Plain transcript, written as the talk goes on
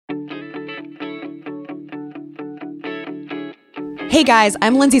Hey guys,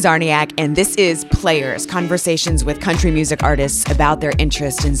 I'm Lindsay Czarniak, and this is Players, conversations with country music artists about their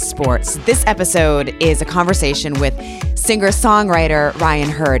interest in sports. This episode is a conversation with singer-songwriter Ryan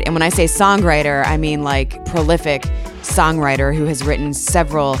Hurd. And when I say songwriter, I mean like prolific songwriter who has written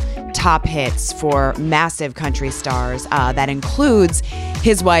several top hits for massive country stars. That includes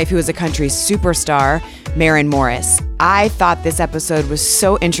his wife, who is a country superstar, Maren Morris. I thought this episode was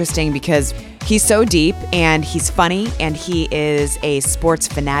so interesting because he's so deep and he's funny and he is a sports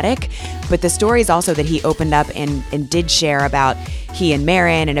fanatic. But the story is also that he opened up and did share about he and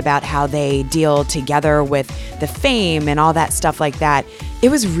Maren and about how they deal together with the fame and all that stuff like that. It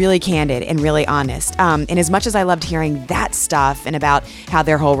was really candid and really honest. And as much as I loved hearing that stuff and about how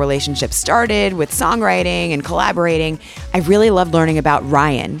their whole relationship started with songwriting and collaborating, I really loved learning about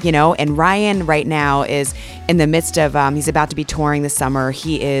Ryan, you know? And Ryan right now is in the midst of, he's about to be touring this summer.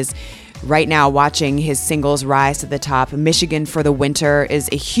 He is right now watching his singles rise to the top. Michigan for the Winter is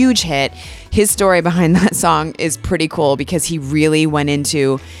a huge hit. His story behind that song is pretty cool because he really went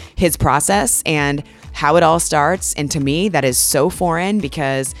into his process and how it all starts. And to me, that is so foreign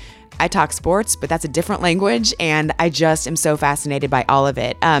because I talk sports, but that's a different language. And I just am so fascinated by all of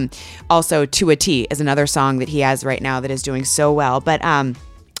it. Also, To a T is another song that he has right now that is doing so well. But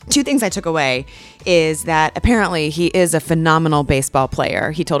two things I took away is that apparently he is a phenomenal baseball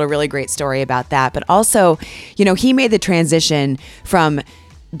player. He told a really great story about that. But also, you know, he made the transition from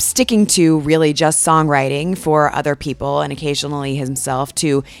sticking to really just songwriting for other people and occasionally himself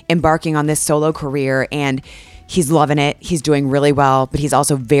to embarking on this solo career, and he's loving it. He's doing really well, but he's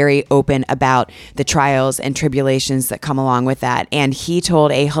also very open about the trials and tribulations that come along with that. And he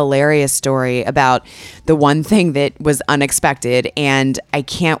told a hilarious story about the one thing that was unexpected, and I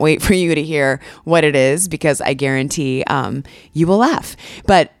can't wait for you to hear what it is because I guarantee you will laugh.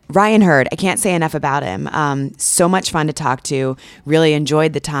 But Ryan Hurd, I can't say enough about him. So much fun to talk to. Really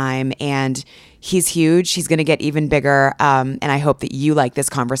enjoyed the time, and he's huge. He's going to get even bigger, and I hope that you like this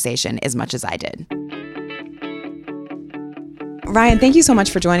conversation as much as I did. Ryan, thank you so much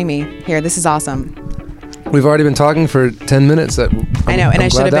for joining me here. This is awesome. We've already been talking for 10 minutes. I know, and I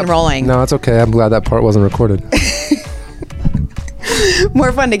should have been rolling. No, it's okay. I'm glad that part wasn't recorded.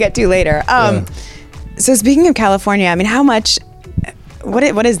 More fun to get to later. Yeah. So speaking of California, I mean, how much...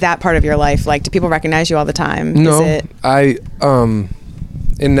 What is that part of your life like? Do people recognize you all the time? No, Is it... I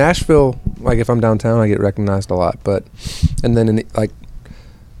in Nashville, like if I'm downtown, I get recognized a lot. But and then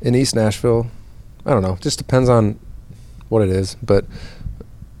in East Nashville, I don't know. It just depends on what it is. But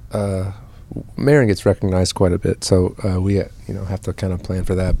Maren gets recognized quite a bit, so we have to kind of plan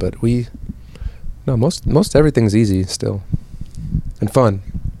for that. But most everything's easy still and fun.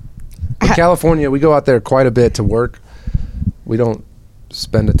 In California, we go out there quite a bit to work. We don't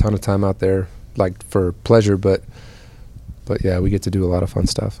spend a ton of time out there like for pleasure, but yeah, we get to do a lot of fun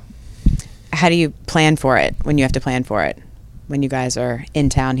stuff. How do you plan for it when you have to plan for it when you guys are in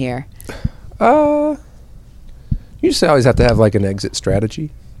town here? You just always have to have like an exit strategy.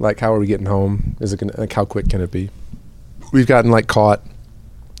 Like, how are we getting home? Is it gonna, like, how quick can it be? We've gotten like caught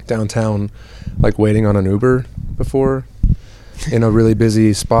downtown like waiting on an Uber before in a really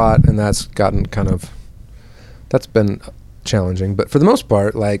busy spot, and that's been challenging. But for the most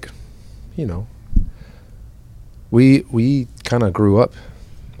part, like, you know, we kind of grew up,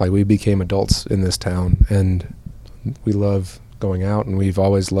 like we became adults in this town, and we love going out, and we've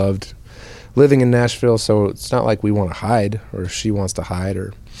always loved living in Nashville. So it's not like we want to hide or she wants to hide,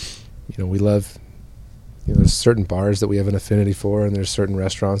 or, you know, we love, you know, there's certain bars that we have an affinity for, and there's certain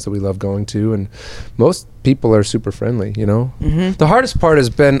restaurants that we love going to, and most people are super friendly, you know. Mm-hmm. The hardest part has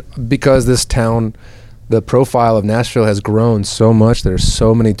been because this town, the profile of Nashville has grown so much. There's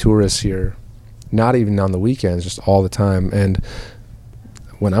so many tourists here, not even on the weekends, just all the time. And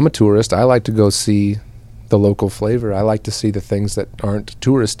when I'm a tourist, I like to go see the local flavor. I like to see the things that aren't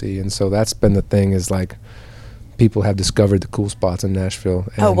touristy. And so that's been the thing, is like people have discovered the cool spots in Nashville.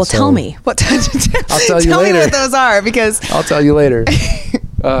 And tell me. I'll tell you later. Tell me what those are, because I'll tell you later.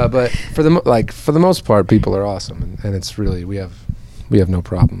 But for the most part, people are awesome, and it's really, we have no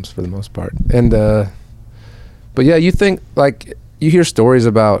problems for the most part. And but yeah, you think, like, you hear stories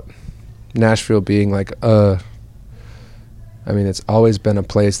about Nashville being like, I mean, it's always been a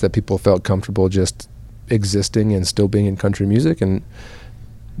place that people felt comfortable just existing and still being in country music. And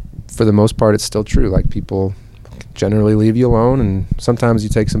for the most part, it's still true. Like, people generally leave you alone, and sometimes you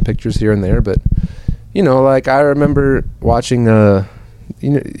take some pictures here and there. But, you know, like, I remember watching,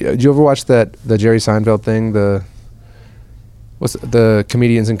 did you ever watch the Jerry Seinfeld thing? What's the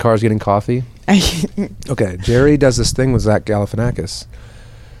comedians in cars getting coffee? Okay, Jerry does this thing with Zach Galifianakis,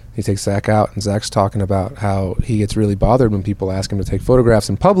 He takes Zach out, and Zach's talking about how he gets really bothered when people ask him to take photographs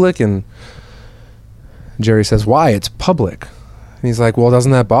in public, and Jerry says, why? It's public. And he's like, well,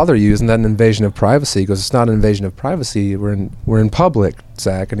 doesn't that bother you? Isn't that an invasion of privacy? He goes, it's not an invasion of privacy. We're in public,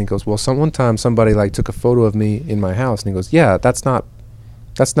 Zach. And he goes, well, one time somebody like took a photo of me in my house. And he goes, yeah, that's not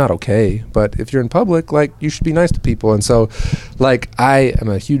okay. But if you're in public, like, you should be nice to people. And so, like, I am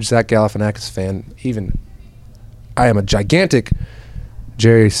a huge Zach Galifianakis fan. Even I am a gigantic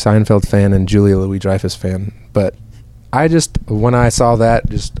Jerry Seinfeld fan and Julia Louis-Dreyfus fan. But I just, when I saw that,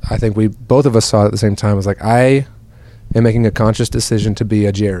 I think both of us saw it at the same time. I was like, I am making a conscious decision to be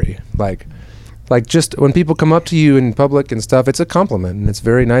a Jerry. Like just when people come up to you in public and stuff, it's a compliment, and it's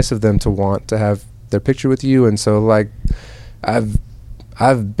very nice of them to want to have their picture with you. And so, like,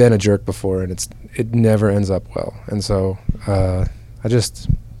 I've been a jerk before, and it never ends up well. And so I just,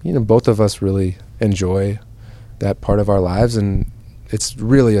 both of us really enjoy that part of our lives, and it's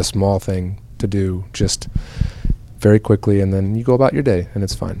really a small thing to do, just very quickly, and then you go about your day, and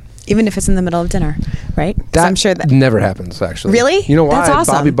it's fine. Even if it's in the middle of dinner, right? That I'm sure that never happens, actually. Really? You know why? That's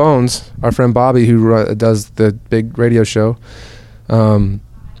awesome. Bobby Bones, our friend Bobby, who does the big radio show,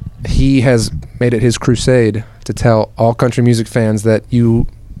 he has made it his crusade to tell all country music fans that you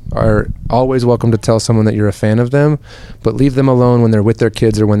are always welcome to tell someone that you're a fan of them, but leave them alone when they're with their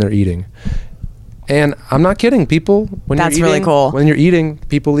kids or when they're eating. And I'm not kidding, people. That's really cool. When you're eating,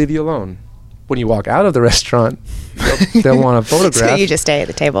 people leave you alone. When you walk out of the restaurant, they'll want a photograph. So you just stay at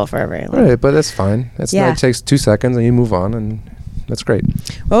the table for a very long time. Right, but that's fine. It takes 2 seconds and you move on, and that's great.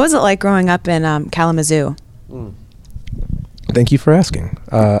 What was it like growing up in Kalamazoo? Thank you for asking.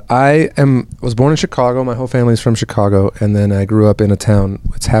 I was born in Chicago. My whole family's from Chicago, and then I grew up in a town.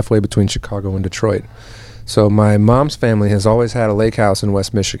 It's halfway between Chicago and Detroit. So my mom's family has always had a lake house in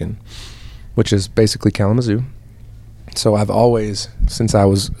West Michigan, which is basically Kalamazoo. So I've always, since I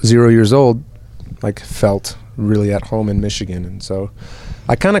was 0 years old, felt really at home in Michigan. And so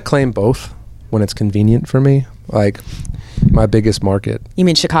I kind of claim both when it's convenient for me. Like, my biggest market. You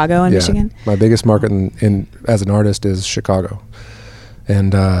mean Chicago and Michigan? My biggest market in as an artist is Chicago.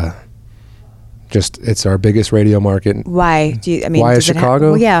 And it's our biggest radio market. Why? Why is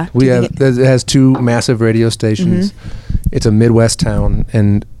Chicago? It has 2 massive radio stations. Mm-hmm. It's a Midwest town,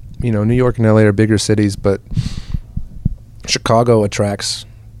 and New York and LA are bigger cities, but Chicago attracts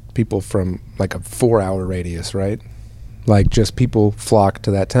people from like a 4-hour radius, right? Like, just people flock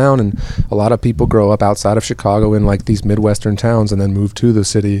to that town, and a lot of people grow up outside of Chicago in like these Midwestern towns and then move to the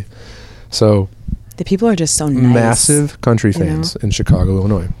city. So the people are just so nice. Massive country fans in Chicago,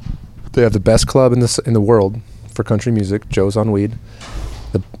 Illinois. They have the best club in the world for country music, Joe's on Weed.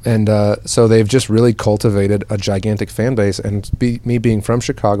 So they've just really cultivated a gigantic fan base. And me being from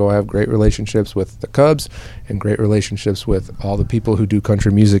Chicago, I have great relationships with the Cubs and great relationships with all the people who do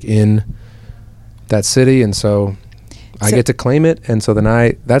country music in that city. And so I get to claim it. And so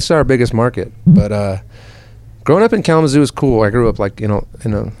then that's our biggest market. But growing up in Kalamazoo is cool. I grew up like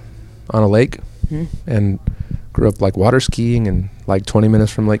on a lake, and grew up like water skiing and like 20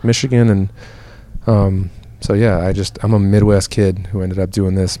 minutes from Lake Michigan. And so yeah, I'm a Midwest kid who ended up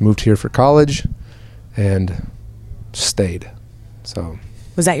doing this, moved here for college, and stayed. So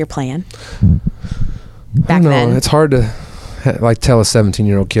was that your plan? Back then? It's hard to tell a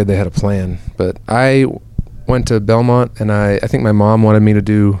 17-year-old kid they had a plan. But I went to Belmont, and I think my mom wanted me to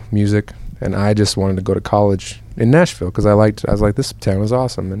do music, and I just wanted to go to college in Nashville because I was like, this town is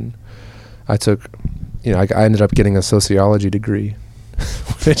awesome. And I took, I ended up getting a sociology degree,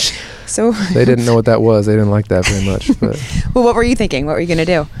 which they didn't know what that was. They didn't like that very much. But well, what were you thinking? What were you going to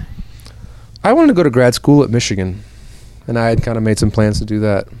do? I wanted to go to grad school at Michigan, and I had kind of made some plans to do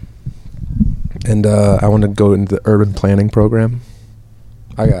that. And I wanted to go into the urban planning program.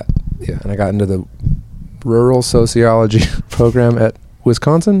 I got into the rural sociology program at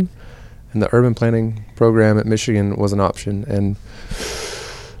Wisconsin, and the urban planning program at Michigan was an option, and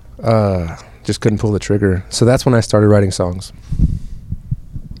just couldn't pull the trigger. So that's when I started writing songs.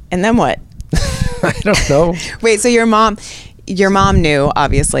 And then what? I don't know. Wait, so your mom knew,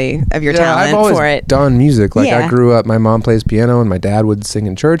 obviously, of your talent I've always for it. done music. I grew up, my mom plays piano and my dad would sing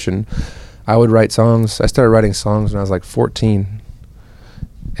in church, and I would write songs. I started writing songs when I was like 14.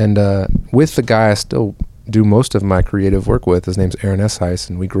 And with the guy I still do most of my creative work with, his name's Aaron Esheis,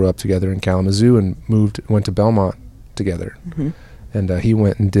 and we grew up together in Kalamazoo and went to Belmont together. Mm-hmm. And he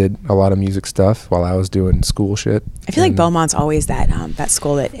went and did a lot of music stuff while I was doing school shit. I feel like Belmont's always that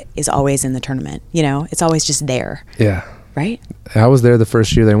school that is always in the tournament. It's always just there. Yeah. Right? I was there the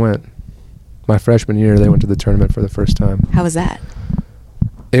first year they went. My freshman year, they went to the tournament for the first time. How was that?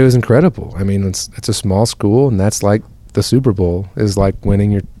 It was incredible. I mean, it's a small school, and that's like the Super Bowl is like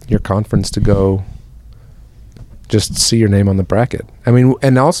winning your conference to go just see your name on the bracket. I mean,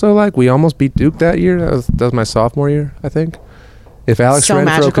 and also like we almost beat Duke that year. That was my sophomore year, I think. If Alex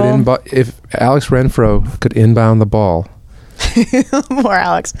Renfro could inbound the ball, poor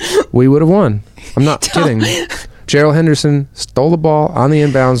Alex, we would have won. I'm not kidding. Gerald Henderson stole the ball on the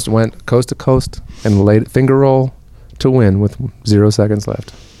inbounds, went coast to coast, and laid finger roll to win with 0 seconds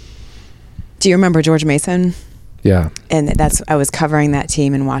left. Do you remember George Mason? Yeah. And I was covering that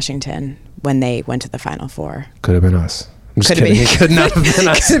team in Washington when they went to the Final Four. Could have been us. I'm just kidding. It could not have been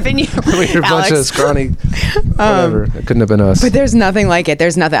us. Could have been you. We were a bunch of scrawny, whatever. It couldn't have been us. But there's nothing like it.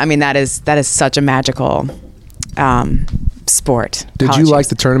 There's nothing. I mean, that is such a magical sport. Did you like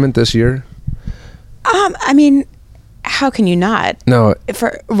the tournament this year? I mean, how can you not? No.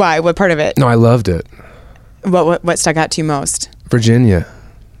 Why? What part of it? No, I loved it. What stuck out to you most? Virginia.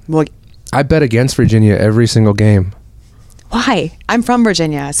 Well, I bet against Virginia every single game. Why? I'm from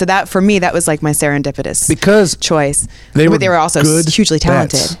Virginia, so that for me that was like my serendipitous choice. They were also hugely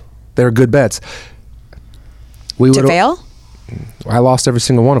talented. Bets. They were good bets. To fail? I lost every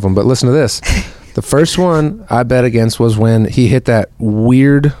single one of them. But listen to this: the first one I bet against was when he hit that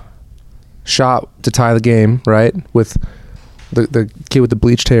weird shot to tie the game, right? With the kid with the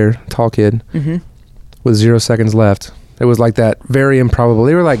bleached hair, tall kid, with 0 seconds left. It was like that, very improbable.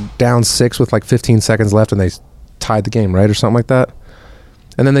 They were like down 6 with like 15 seconds left, and they tied the game, right, or something like that.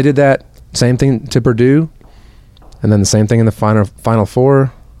 And then they did that same thing to Purdue, and then the same thing in the final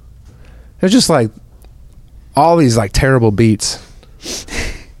four. It was just like all these like terrible beats,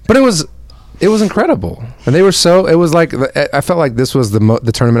 but it was incredible, and they were so. It was like I felt like this was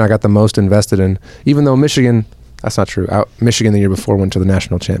the tournament I got the most invested in, even though Michigan. That's not true. Michigan the year before went to the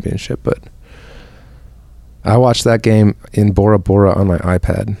national championship, but I watched that game in Bora Bora on my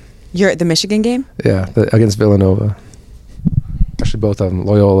iPad. You're at the Michigan game? Yeah, against Villanova. Actually, both of them.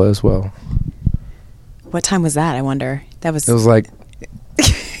 Loyola as well. What time was that, I wonder? It was like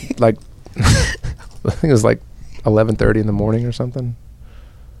I think it was like 11:30 in the morning or something.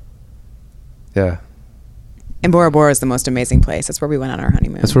 Yeah. And Bora Bora is the most amazing place. That's where we went on our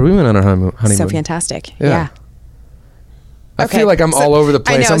honeymoon. That's where we went on our honeymoon. So fantastic. Yeah. I feel like I'm all over the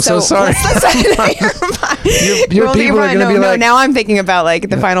place. I'm so sorry. Your people are going to be like... now I'm thinking about like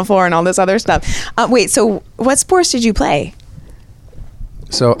the Final Four and all this other stuff. Wait, so what sports did you play?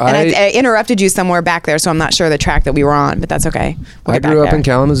 So I interrupted you somewhere back there, so I'm not sure the track that we were on, but that's okay. I grew up in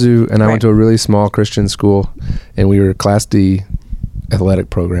Kalamazoo, and I went to a really small Christian school, and we were Class D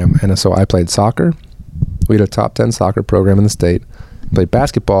athletic program. And so I played soccer. We had a top 10 soccer program in the state. Played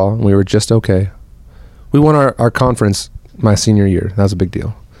basketball, and we were just okay. We won our conference my senior year. That was a big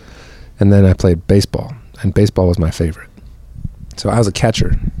deal. And then I played baseball, and baseball was my favorite. So I was a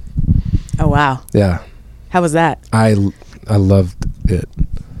catcher. Oh, wow. Yeah. How was that? I loved it.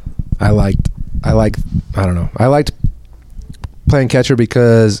 I liked playing catcher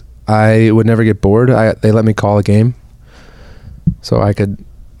because I would never get bored. They let me call a game, so I could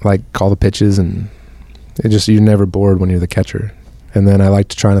like call the pitches, and you're never bored when you're the catcher. And then I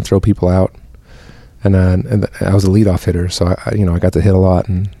liked trying to throw people out. And I was a leadoff hitter, so I got to hit a lot.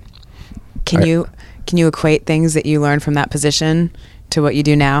 And can you equate things that you learned from that position to what you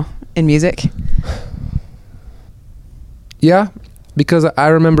do now in music? Yeah, because I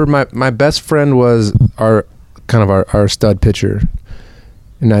remember my best friend was our stud pitcher,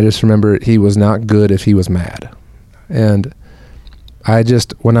 and I just remember he was not good if he was mad. And now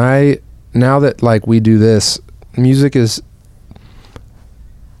that like we do this, music is.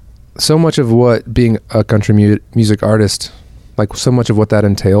 So much of what being a country music artist, like so much of what that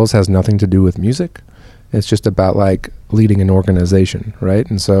entails has nothing to do with music. It's just about like leading an organization, right?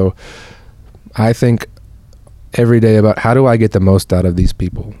 And so I think every day about how do I get the most out of these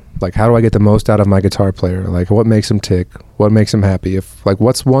people? Like how do I get the most out of my guitar player? Like what makes him tick? What makes him happy?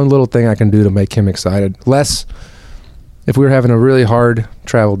 What's one little thing I can do to make him excited? If we were having a really hard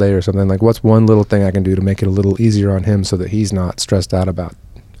travel day or something, like what's one little thing I can do to make it a little easier on him so that he's not stressed out about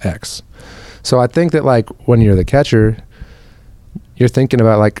X. So I think that like when you're the catcher, you're thinking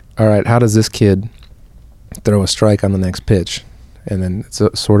about like, all right, how does this kid throw a strike on the next pitch? And then it's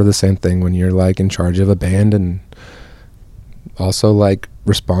sort of the same thing when you're like in charge of a band and also like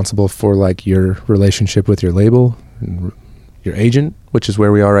responsible for like your relationship with your label and your agent, which is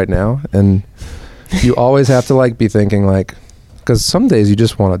where we are right now. And you always have to like be thinking like, because some days you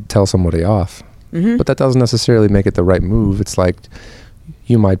just want to tell somebody off, but that doesn't necessarily make it the right move. It's like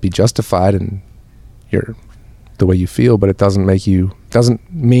you might be justified in the way you feel, but it doesn't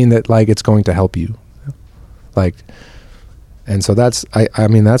mean that like it's going to help you. Like, and so that's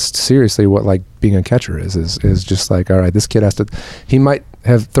seriously what like being a catcher is just like, all right, this kid he might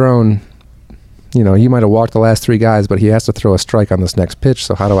have thrown, you might have walked the last 3 guys, but he has to throw a strike on this next pitch.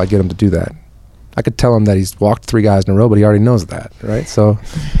 So how do I get him to do that? I could tell him that he's walked 3 guys in a row, but he already knows that, right? So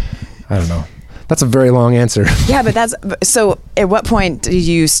I don't know. That's a very long answer. Yeah, but so at what point do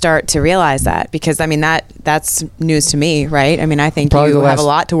you start to realize that? Because I mean, that's news to me, right? I mean, I think probably you have a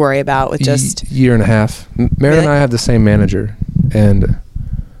lot to worry about with just year and a half. Meredith really? And I have the same manager, and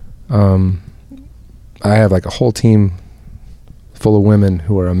I have like a whole team full of women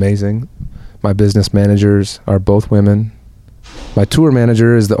who are amazing. My business managers are both women. My tour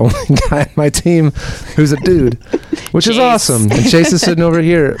manager is the only guy on my team who's a dude, which is awesome. And Chase is sitting over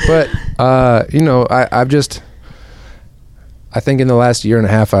here. But, I think in the last year and a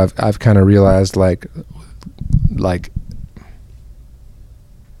half, I've kind of realized like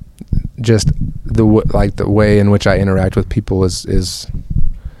just the way in which I interact with people is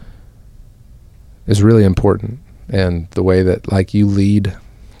really important. And the way that like you lead.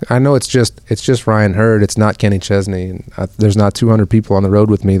 I know it's just Ryan Hurd. It's not Kenny Chesney. There's not 200 people on the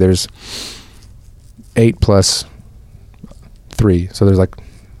road with me. There's 8 plus 3. So there's like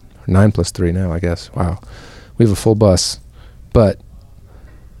 9 plus 3 now, I guess. Wow. We have a full bus. But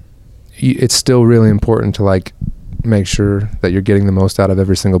it's still really important to like make sure that you're getting the most out of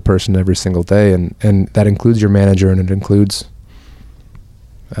every single person every single day. And that includes your manager, and it includes,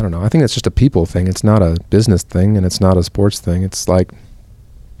 I don't know. I think it's just a people thing. It's not a business thing, and it's not a sports thing. It's like,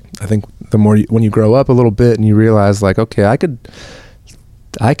 I think the more when you grow up a little bit and you realize like, okay, I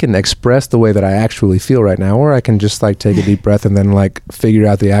can express the way that I actually feel right now, or I can just like take a deep breath and then like figure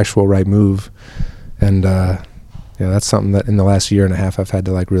out the actual right move. And that's something that in the last year and a half I've had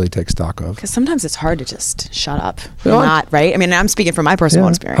to like really take stock of. Because sometimes it's hard to just shut up. Right? I mean, I'm speaking from my personal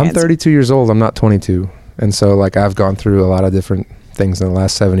experience. I'm 32 years old. I'm not 22. And so like I've gone through a lot of different things in the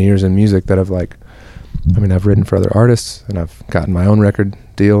last 7 years in music that have like, I've written for other artists, and I've gotten my own record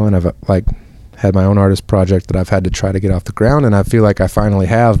deal, and I've like had my own artist project that I've had to try to get off the ground, and I feel like I finally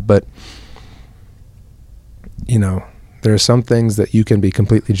have. But there are some things that you can be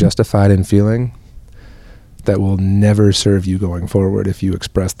completely justified in feeling that will never serve you going forward if you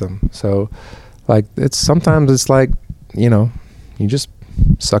express them. So like sometimes it's like you just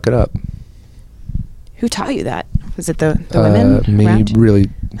suck it up. Who taught you that? Was it the women? Me around? Really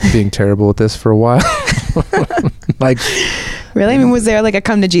being terrible at this for a while. Like, really? I mean, was there like a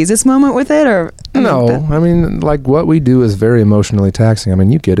come to Jesus moment with it, or? No, like what we do is very emotionally taxing. I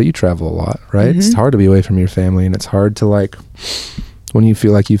mean, you get it. You travel a lot, right? Mm-hmm. It's hard to be away from your family, and it's hard to like, when you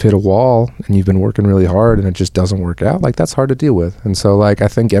feel like you've hit a wall and you've been working really hard and it just doesn't work out, like that's hard to deal with. And so like, I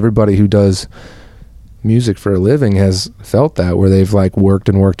think everybody who does music for a living has felt that, where they've like worked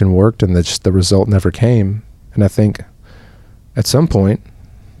and worked and worked, and the result never came. And I think at some point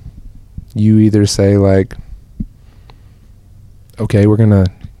you either say like, okay, we're gonna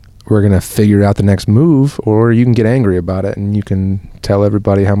figure out the next move, or you can get angry about it and you can tell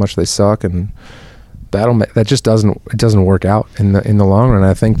everybody how much they suck, and that just doesn't work out in the long run.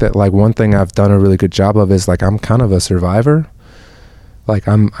 I think that like one thing I've done a really good job of is like I'm kind of a survivor. Like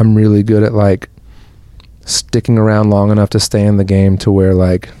I'm really good at like sticking around long enough to stay in the game to where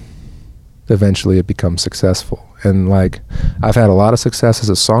like eventually it becomes successful. And like I've had a lot of success as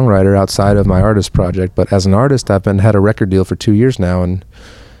a songwriter outside of my artist project, but as an artist I've had a record deal for 2 years now, and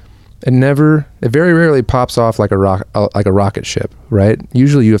it very rarely pops off like a rocket ship, right?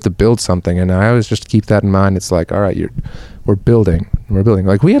 Usually you have to build something, and I always just keep that in mind. It's like, all right, we're building.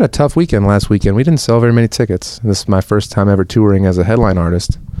 Like we had a tough weekend last weekend. We didn't sell very many tickets. This is my first time ever touring as a headline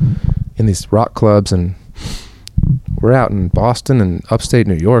artist in these rock clubs, and we're out in Boston and upstate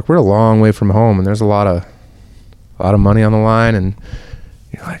New York. We're a long way from home, and there's a lot of money on the line, and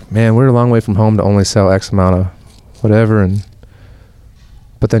you're like, man, we're a long way from home to only sell X amount of whatever.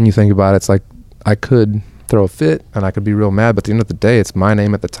 But then you think about it, it's like I could throw a fit and I could be real mad, but at the end of the day, it's my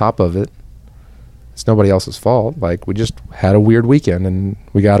name at the top of it. It's nobody else's fault. Like we just had a weird weekend, and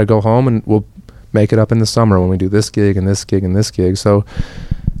we got to go home, and we'll make it up in the summer when we do this gig and this gig and this gig. So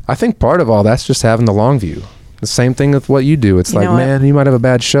I think part of all that's just having the long view. The same thing with what you do. It's like, man, you might have a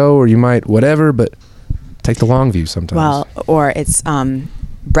bad show, or you might whatever, but take the long view sometimes. Well, or it's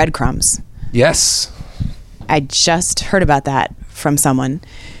breadcrumbs. Yes. I just heard about that from someone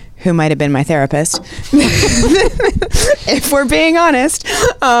who might have been my therapist, if we're being honest,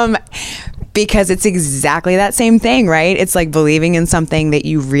 because it's exactly that same thing, right? It's like believing in something that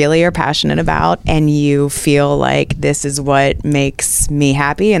you really are passionate about, and you feel like this is what makes me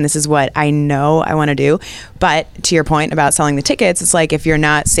happy, and this is what I know I want to do. But to your point about selling the tickets, it's like if you're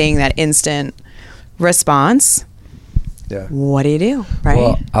not seeing that instant response, what do you do, right?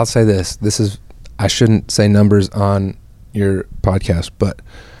 Well, I'll say this. I shouldn't say numbers on your podcast, but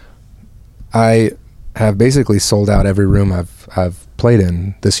I have basically sold out every room I've played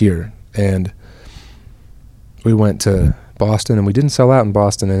in this year. And we went to Boston, and we didn't sell out in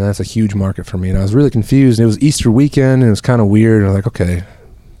Boston, and that's a huge market for me. And I was really confused. It was Easter weekend, and it was kind of weird. And I was like, okay,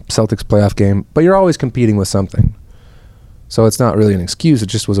 Celtics playoff game, but you're always competing with something. So it's not really an excuse. It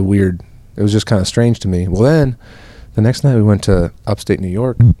just was it was just kind of strange to me. Well, then the next night we went to upstate New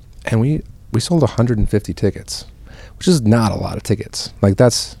York, and we sold 150 tickets, which is not a lot of tickets. Like,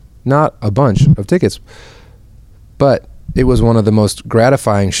 that's not a bunch of tickets, but it was one of the most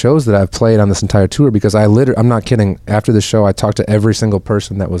gratifying shows that I've played on this entire tour, because I'm not kidding, after the show I talked to every single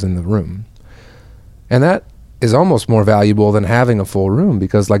person that was in the room. And that is almost more valuable than having a full room,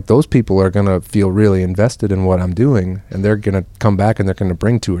 because like those people are going to feel really invested in what I'm doing, and they're going to come back and they're going to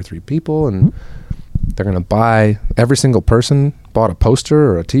bring 2 or 3 people, and they're going to buy. Every single person bought a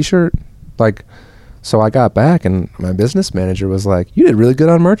poster or a t-shirt. Like, so I got back, and my business manager was like, you did really good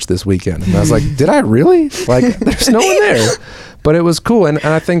on merch this weekend. And I was like, did I really? Like, there's no one there. But it was cool. And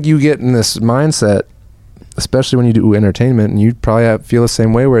I think you get in this mindset, especially when you do entertainment, and you probably feel the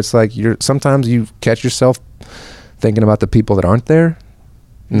same way, where it's like sometimes you catch yourself thinking about the people that aren't there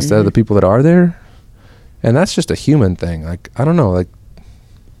instead of the people that are there. And that's just a human thing. Like, I don't know, like,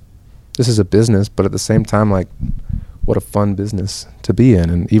 this is a business, but at the same time, like, what a fun business to be in.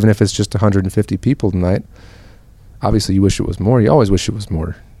 And even if it's just 150 people tonight, obviously you wish it was more. You always wish it was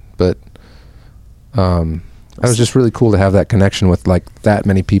more. But it was just really cool to have that connection with like that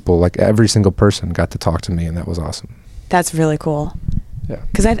many people. Like, every single person got to talk to me, and that was awesome. That's really cool. Yeah.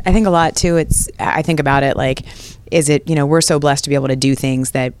 Because I think a lot too, I think about it like, is it, we're so blessed to be able to do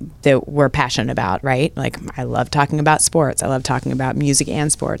things that we're passionate about, right? Like, I love talking about sports. I love talking about music and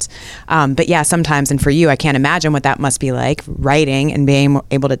sports. But yeah, sometimes, and for you, I can't imagine what that must be like, writing and being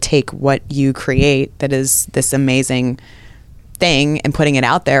able to take what you create that is this amazing thing and putting it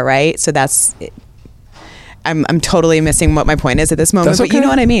out there, right? So that's, I'm totally missing what my point is at this moment, That's but okay. you know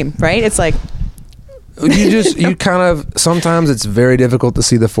what I mean, right? It's like, you kind of, sometimes it's very difficult to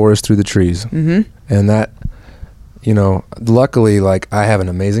see the forest through the trees. Mm-hmm. And that, luckily, like, I have an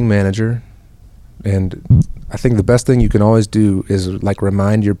amazing manager, and I think the best thing you can always do is like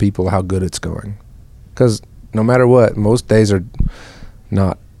remind your people how good it's going, because no matter what, most days are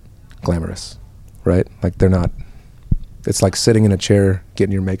not glamorous, right? Like, they're not. It's like sitting in a chair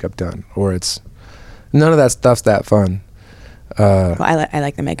getting your makeup done, or it's none of that stuff's that fun. well, I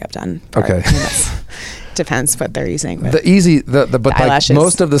like the makeup done part. Okay. Depends what they're using. But like, eyelashes.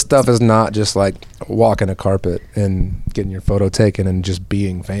 most of the stuff is not just like walking a carpet and getting your photo taken and just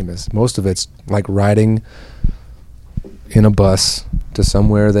being famous. Most of it's like riding in a bus to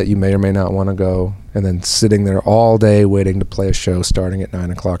somewhere that you may or may not want to go, and then sitting there all day waiting to play a show starting at 9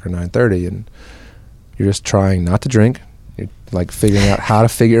 o'clock or 9:30, and you're just trying not to drink. You're like figuring out how to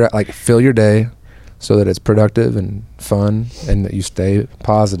fill your day so that it's productive and fun, and that you stay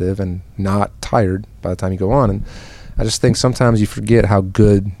positive and not tired by the time you go on. And I just think sometimes you forget how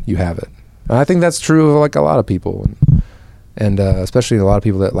good you have it. And I think that's true of like a lot of people, and especially a lot of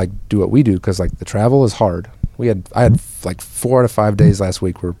people that like do what we do, because like the travel is hard. I had like 4 out of 5 days last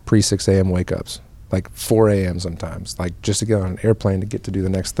week were pre 6 a.m. wake ups, like 4 a.m. sometimes, like just to get on an airplane to get to do the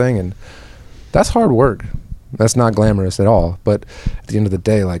next thing. And that's hard work. That's not glamorous at all. But at the end of the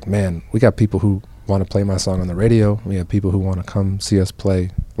day, like, man, we got people who want to play my song on the radio. We have people who want to come see us play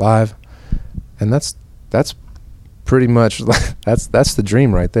live, and that's pretty much that's the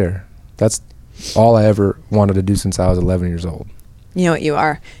dream right there. That's all I ever wanted to do since I was 11 years old. You know what you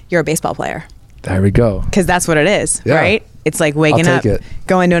are? You're a baseball player. There we go. Because that's what it is, Yeah. right? It's like waking I'll up, take it.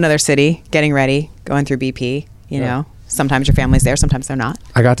 going to another city, getting ready, going through BP. Yeah. Sometimes your family's there, sometimes they're not.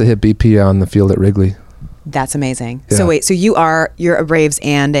 I got to hit BP on the field at Wrigley. That's amazing. Yeah. So wait, so you're a Braves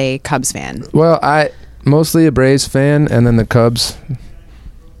and a Cubs fan. Well, I mostly a Braves fan, and then the Cubs.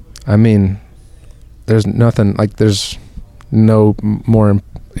 I mean, there's no more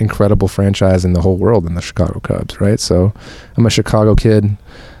incredible franchise in the whole world than the Chicago Cubs, right? So I'm a Chicago kid.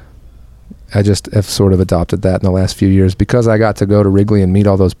 I just have sort of adopted that in the last few years, because I got to go to Wrigley and meet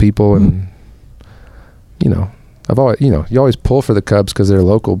all those people, and I've always, you always pull for the Cubs because they're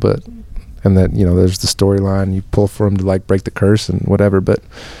local, and that, there's the storyline, you pull for them to like break the curse and whatever, but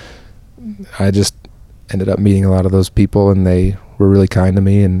I just ended up meeting a lot of those people, and they were really kind to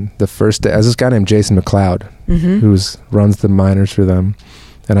me. And the first day, there's this guy named Jason McLeod, who runs the minors for them,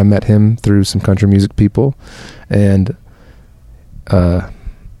 and I met him through some country music people, and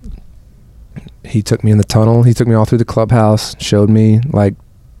he took me in the tunnel. He took me all through the clubhouse, showed me like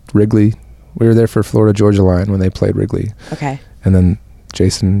Wrigley. We were there for Florida Georgia Line when they played Wrigley. Okay. And then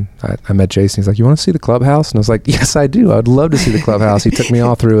Jason, I met Jason. He's like, you want to see the clubhouse? And I was like, yes, I do. I'd love to see the clubhouse. He took me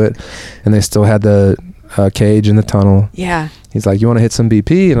all through it, and they still had the cage in the tunnel. Yeah. He's like, you want to hit some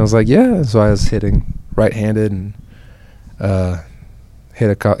BP? And I was like, yeah. So I was hitting right-handed and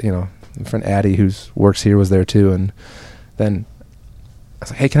hit my friend Addie, who works here, was there too. And then I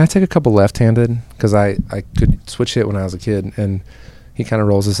was like, hey, can I take a couple left-handed? Because I could switch hit when I was a kid. And he kind of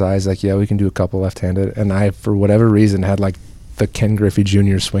rolls his eyes like, yeah, we can do a couple left-handed. And I, for whatever reason, had like the Ken Griffey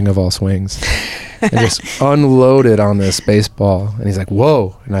Jr. swing of all swings and just unloaded on this baseball. And he's like,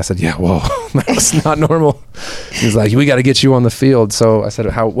 whoa. And I said, yeah, whoa. That was not normal. He's like, we got to get you on the field. So I said,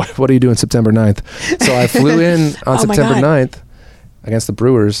 what are you doing September 9th? So I flew in on September 9th against the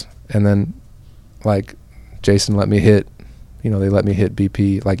Brewers. And then like Jason let me hit, they let me hit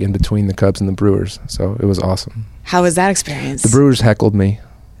BP like in between the Cubs and the Brewers. So it was awesome. How was that experience? The Brewers heckled me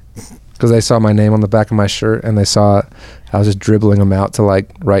because they saw my name on the back of my shirt, and they saw I was just dribbling them out to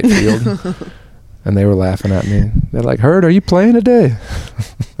like right field. And they were laughing at me. They're like, Hurd, are you playing today?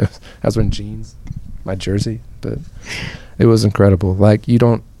 I was wearing jeans, my jersey, but it was incredible. Like I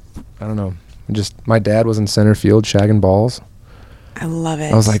don't know. My dad was in center field shagging balls. I love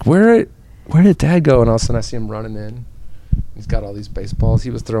it. I was like, where did Dad go? And all of a sudden I see him running in. He's got all these baseballs.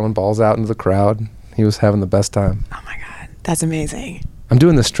 He was throwing balls out into the crowd. He was having the best time. Oh my God. That's amazing. I'm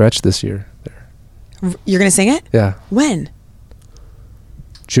doing the stretch this year. There. You're going to sing it? Yeah. When?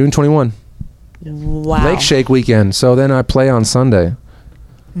 June 21. Wow. Lake Shake weekend. So then I play on Sunday.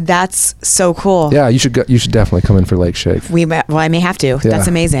 That's so cool. Yeah, you should definitely come in for Lake Shake. I may have to. Yeah. That's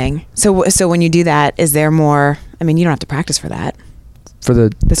amazing. So when you do that, is there more? I mean, you don't have to practice for that. For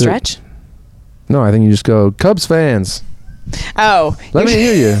the stretch? No, I think you just go, Cubs fans. Oh. Let me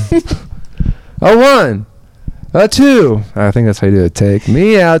hear you. A 1, a 2. I think that's how you do it. Take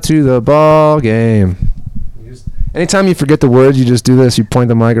me out to the ball game. Anytime you forget the words, you just do this. You point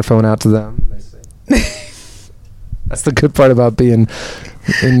the microphone out to them. And they sing. That's the good part about being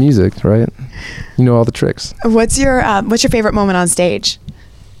in music, right? You know all the tricks. What's your favorite moment on stage?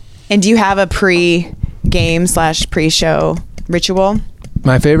 And do you have a pre-game / pre-show ritual?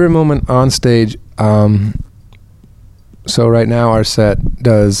 My favorite moment on stage. So right now our set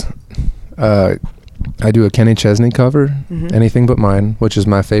does. I do a Kenny Chesney cover, Anything But Mine, which is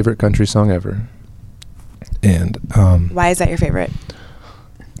my favorite country song ever. And why is that your favorite?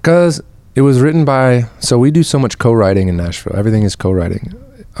 Because it was written by. So we do so much co-writing in Nashville. Everything is co-writing.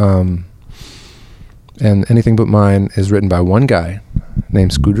 And Anything But Mine is written by one guy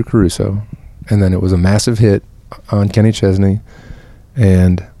named Scooter Caruso, and then it was a massive hit on Kenny Chesney,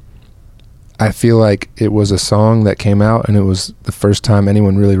 and I feel like it was a song that came out, and it was the first time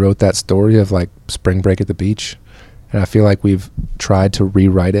anyone really wrote that story of like spring break at the beach. And I feel like we've tried to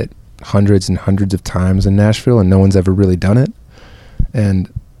rewrite it hundreds and hundreds of times in Nashville, and no one's ever really done it.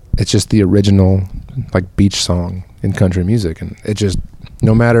 And it's just the original like beach song in country music. And it just,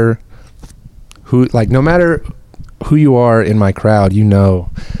 no matter who you are in my crowd, in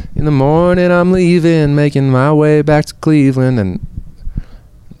the morning I'm leaving, making my way back to Cleveland. And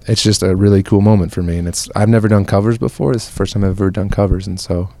it's just a really cool moment for me. And I've never done covers before. It's the first time I've ever done covers. And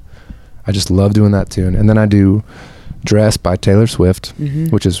so I just love doing that tune. And then I do Dress by Taylor Swift,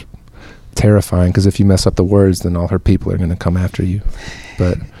 which is terrifying because if you mess up the words, then all her people are going to come after you.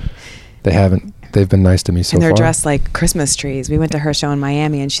 But they haven't. They've been nice to me so far. And they're dressed like Christmas trees. We went to her show in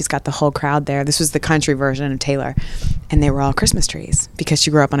Miami, and she's got the whole crowd there. This was the country version of Taylor, and they were all Christmas trees because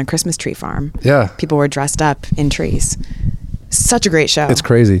she grew up on a Christmas tree farm. Yeah. People were dressed up in trees. Such a great show. It's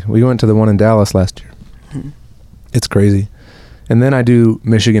crazy. We went to the one in Dallas last year. It's crazy. And then I do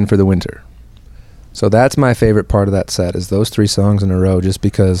Michigan for the Winter. So that's my favorite part of that set, is those 3 songs in a row, just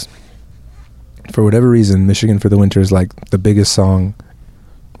because for whatever reason, Michigan for the Winter is like the biggest song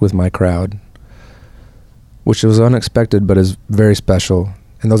with my crowd, which was unexpected but is very special.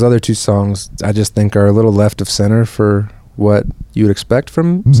 And those other 2 songs I just think are a little left of center for what you would expect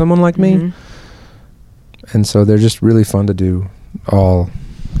from someone like me. And so they're just really fun to do all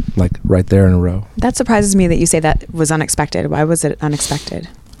like right there in a row. That surprises me that you say that was unexpected. Why was it unexpected?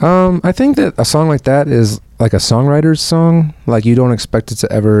 I think that a song like that is like a songwriter's song. Like you don't expect it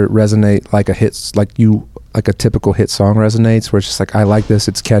to ever resonate like like a typical hit song resonates, where it's just like, I like this,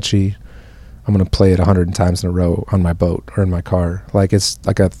 it's catchy, I'm going to play it 100 times in a row on my boat or in my car. Like it's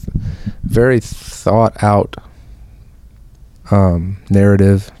like a very thought out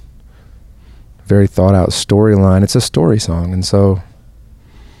narrative, very thought out storyline. It's a story song. And so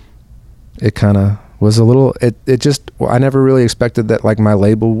it kind of was a little, I never really expected that like my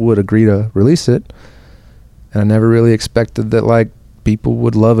label would agree to release it. And I never really expected that like people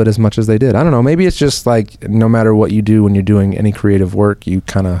would love it as much as they did. I don't know, maybe it's just like no matter what you do when you're doing any creative work, you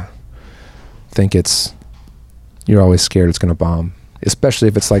kind of think you're always scared it's going to bomb, especially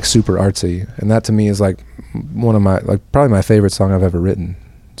if it's like super artsy. And that to me is like one of my, like probably my favorite song I've ever written.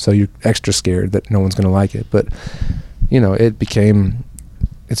 So you're extra scared that no one's going to like it. But, you know,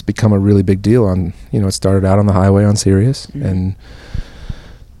 it's become a really big deal on, you know, it started out on the highway on Sirius, and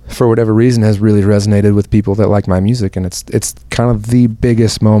for whatever reason has really resonated with people that like my music. And it's kind of the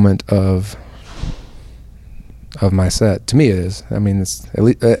biggest moment of my set. To me it is. I mean, it's at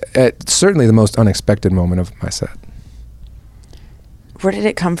least certainly the most unexpected moment of my set. Where did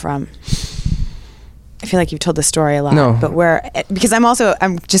it come from? I feel like you've told the story a lot. No. But because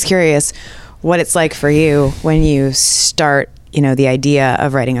I'm just curious what it's like for you when you start, you know, the idea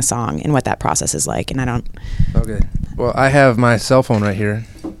of writing a song and what that process is like. And I don't. Okay. Well, I have my cell phone right here.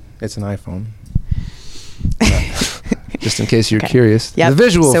 It's an iPhone. Just in case you're curious. Yep. The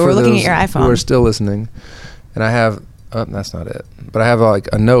visual. So for we're looking those at your iPhone. who are still listening. And I have, that's not it. But I have like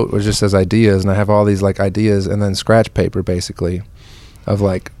a note which just says ideas, and I have all these like ideas and then scratch paper basically of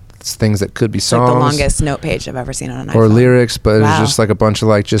like things that could be songs. Like the longest note page I've ever seen on an iPhone. Or lyrics, but Wow. it's just like a bunch of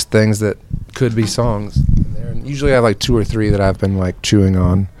like just things that could be songs in there. And usually I have like 2 or 3 that I've been like chewing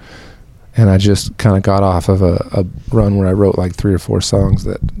on. And I just kind of got off of a run where I wrote like 3 or 4 songs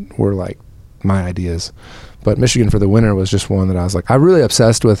that were like my ideas. But Michigan for the Winter was just one that I was like, I'm really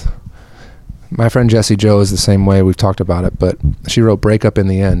obsessed with. My friend Jessie Joe is the same way. We've talked about it, but she wrote Break Up in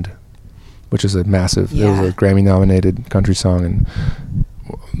the End, which is a massive, it was a Grammy nominated country song. And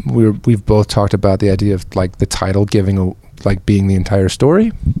we've both talked about the idea of like the title being the entire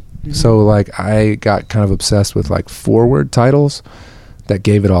story. Mm-hmm. So like I got kind of obsessed with like forward titles that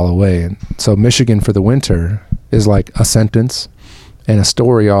gave it all away. And so Michigan for the Winter is like a sentence and a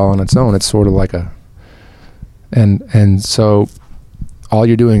story all on its own. It's sort of like and so all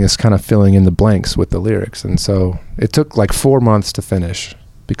you're doing is kind of filling in the blanks with the lyrics. And so it took like 4 months to finish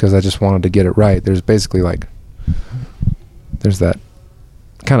because I just wanted to get it right. There's basically like, there's that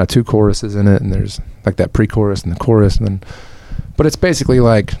kind of 2 choruses in it, and there's like that pre-chorus and the chorus, and then, but it's basically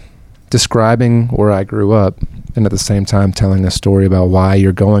like describing where I grew up and at the same time telling a story about why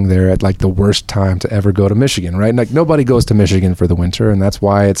you're going there at like the worst time to ever go to Michigan, right? Like nobody goes to Michigan for the winter, and that's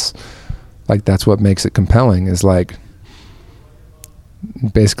why it's like, that's what makes it compelling, is like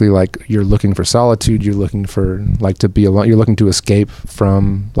basically like you're looking for solitude, you're looking for like to be alone, you're looking to escape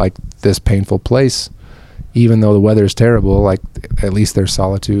from like this painful place. Even though the weather is terrible, like at least there's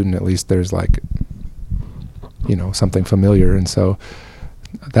solitude, and at least there's like, you know, something familiar. And so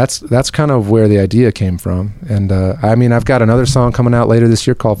that's kind of where the idea came from. And I mean, I've got another song coming out later this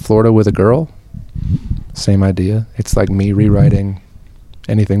year called Florida with a Girl. Same idea. It's like me rewriting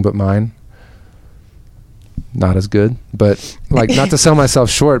Anything But Mine. Not as good, but like not to sell myself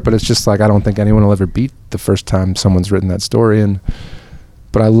short, but it's just like I don't think anyone will ever beat the first time someone's written that story.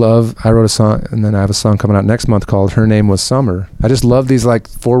 But I wrote a song, and then I have a song coming out next month called Her Name Was Summer. I just love these like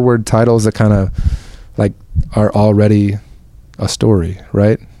forward titles that kind of like are already a story,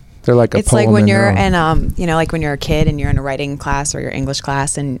 right? They're like a poem. It's like when you're in, you know, like when you're a kid and you're in a writing class or your English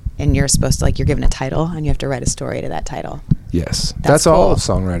class, and you're supposed to, like, you're given a title and you have to write a story to that title. Yes. That's cool. All of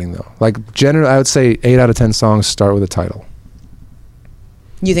songwriting though. Like generally, I would say 8 out of 10 songs start with a title.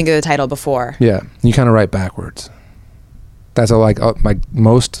 You think of the title before? Yeah. You kind of write backwards. That's like my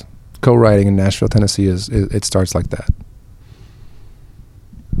most co-writing in Nashville, Tennessee it starts like that.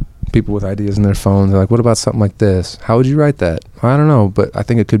 People with ideas in their phones, they're like, what about something like this? How would you write that? I don't know, but I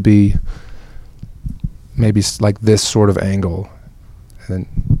think it could be maybe like this sort of angle. And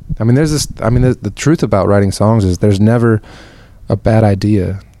I mean, the truth about writing songs is there's never a bad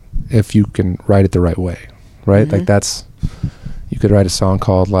idea if you can write it the right way, right? Mm-hmm. Like you could write a song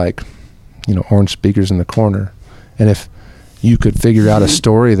called like, you know, Orange Speakers in the Corner. And if you could figure out a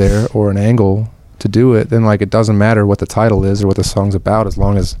story there or an angle to do it, then like it doesn't matter what the title is or what the song's about, as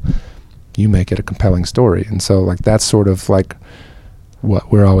long as you make it a compelling story. And so like that's sort of like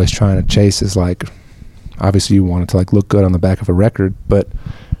what we're always trying to chase, is like, obviously you want it to like look good on the back of a record, but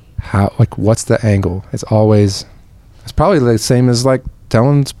how, like, what's the angle? It's probably the same as like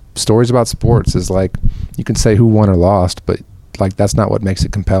telling stories about sports, is like you can say who won or lost, but like that's not what makes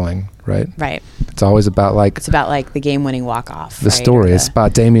it compelling, right? Right. It's always about like, it's about like the game-winning walk-off. The story. It's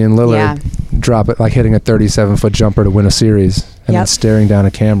about Damian Lillard hitting a 37-foot jumper to win a series, and then staring down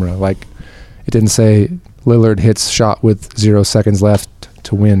a camera. Like, it didn't say Lillard hits shot with 0 seconds left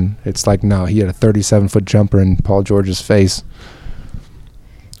to win. It's like, no, he had a 37-foot jumper in Paul George's face.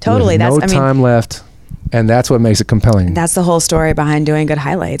 Totally. With no time left. And that's what makes it compelling. That's the whole story behind doing good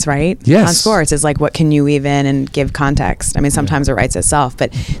highlights, right? Yes. On sports is like, what can you weave in and give context? I mean, sometimes it writes itself,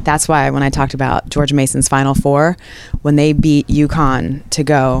 but that's why when I talked about George Mason's Final Four, when they beat UConn to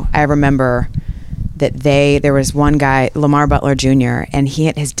go, I remember that there was one guy, Lamar Butler Jr., and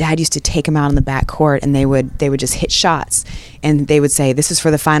his dad used to take him out on the back court, and they would just hit shots, and they would say, "This is for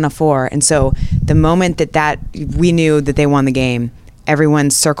the Final Four." And so the moment that we knew that they won the game,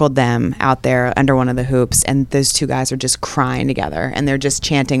 everyone circled them out there under one of the hoops, and those two guys are just crying together, and they're just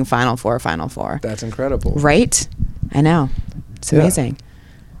chanting Final Four, Final Four. That's incredible. Right? I know. It's amazing.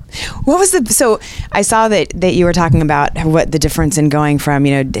 What was so I saw that you were talking about what the difference in going from,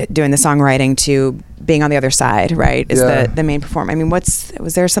 doing the songwriting to being on the other side, right? Is the main performer. I mean, was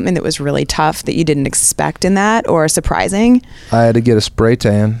there something that was really tough that you didn't expect in that, or surprising? I had to get a spray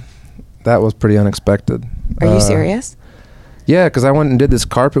tan. That was pretty unexpected. Are you serious? Yeah, because I went and did this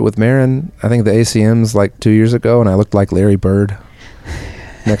carpet with Marin, I think the ACMs like 2 years ago, and I looked like Larry Bird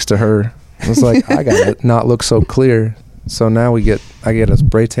next to her. I was like, I gotta not look so clear. So now I get a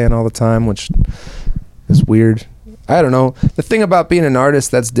spray tan all the time, which is weird. I don't know. The thing about being an artist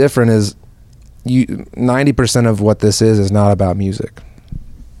that's different is 90% of what this is not about music.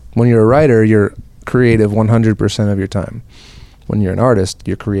 When you're a writer, you're creative 100% of your time. When you're an artist,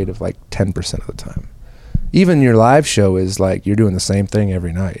 you're creative like 10% of the time. Even your live show is like you're doing the same thing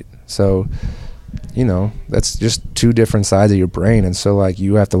every night. So, that's just two different sides of your brain. And so like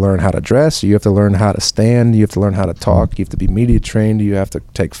you have to learn how to dress, you have to learn how to stand, you have to learn how to talk, you have to be media trained, you have to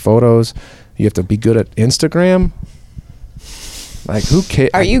take photos, you have to be good at Instagram. Like, who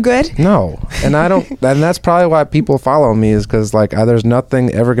cares? Are you good? No. And I don't, and that's probably why people follow me, is because like there's nothing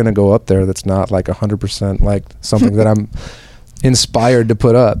ever going to go up there that's not like 100% like something that I'm inspired to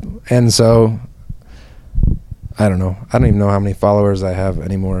put up. And so I don't know. I don't even know how many followers I have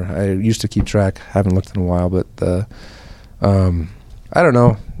anymore. I used to keep track. Haven't looked in a while, but I don't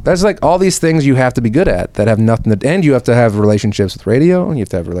know. That's like all these things you have to be good at that have nothing to, and you have to have relationships with radio, and you have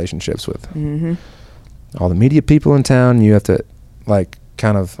to have relationships with all the media people in town. You have to like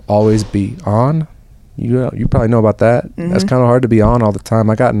kind of always be on. You probably know about that. That's kind of hard to be on all the time.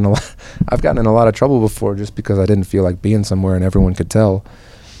 I've gotten in a lot of trouble before just because I didn't feel like being somewhere and everyone could tell.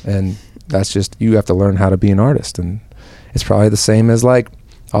 And that's just, you have to learn how to be an artist. And it's probably the same as like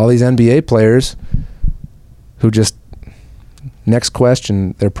all these NBA players who just next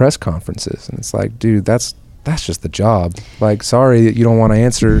question their press conferences. And it's like, dude, that's just the job. Like, sorry that you don't want to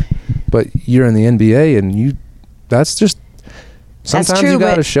answer, but you're in the NBA and that's just, sometimes you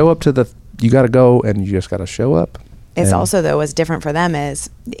got to show up you got to go and you just got to show up. It's also, though, what's different for them is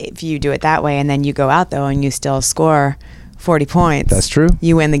if you do it that way and then you go out, though, and you still score 40 points. That's true.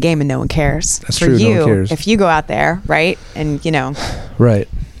 You win the game and no one cares. That's true. No one cares. If you go out there, right, and right,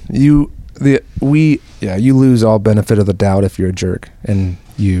 you lose all benefit of the doubt if you're a jerk and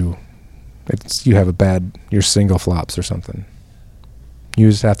you're single flops or something.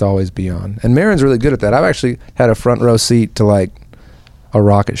 You just have to always be on. And Marin's really good at that. I've actually had a front row seat to like a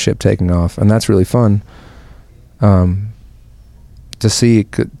rocket ship taking off, and that's really fun. To see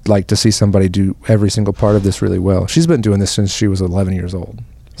somebody do every single part of this really well. She's been doing this since she was 11 years old.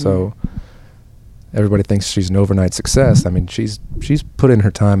 So everybody thinks she's an overnight success. I mean, she's put in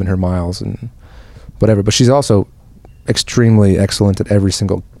her time and her miles and whatever, but she's also extremely excellent at every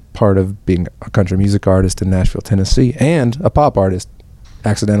single part of being a country music artist in Nashville, Tennessee, and a pop artist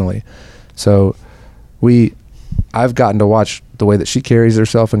accidentally. So I've gotten to watch the way that she carries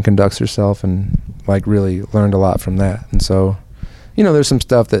herself and conducts herself and like really learned a lot from that. And so, there's some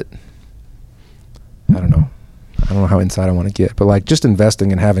stuff that I don't know how inside I want to get, but like just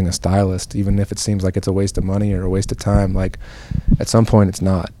investing in having a stylist, even if it seems like it's a waste of money or a waste of time, like at some point it's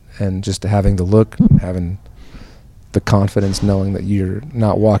not. And just having the look, having the confidence, knowing that you're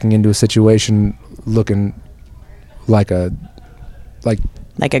not walking into a situation looking like a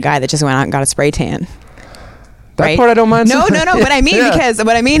guy that just went out and got a spray tan. That part I don't mind. No. What I mean, because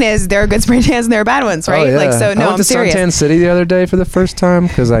what I mean is there are good spray tans and there are bad ones, right? Oh, yeah. I'm serious. I went to Suntan City the other day for the first time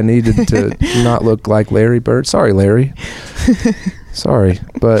because I needed to not look like Larry Bird. Sorry, Larry. Sorry,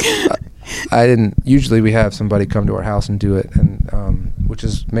 but I didn't. Usually we have somebody come to our house and do it, and which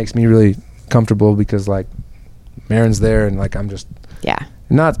makes me really comfortable because like Marin's there and like I'm just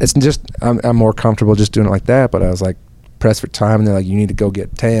I'm more comfortable just doing it like that. But I was like pressed for time and they're like, you need to go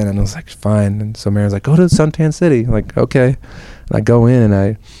get tan, and I was like, fine. And so Marin's like, go to Suntan City. I'm like, okay. And I go in and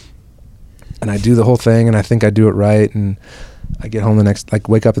I do the whole thing and I think I do it right, and I get home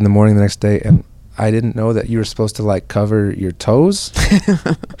wake up in the morning the next day and I didn't know that you were supposed to like cover your toes,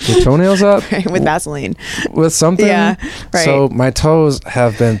 your toenails up with Vaseline, with something. Yeah, right. So my toes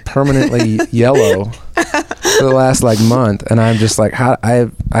have been permanently yellow for the last like month, and I'm just like, I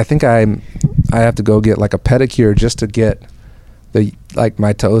think I have to go get like a pedicure just to get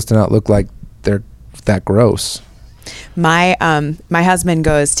my toes to not look like they're that gross. My husband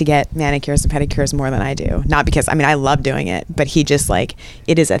goes to get manicures and pedicures more than I do. Not because, I mean, I love doing it, but he just like,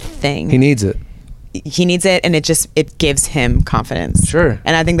 it is a thing. He needs it. And it gives him confidence. Sure.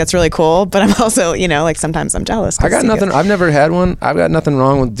 And I think that's really cool, but I'm also, like sometimes I'm jealous. I got nothing. I've never had one. I've got nothing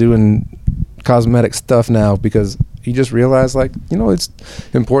wrong with doing cosmetic stuff now, because you just realize like, it's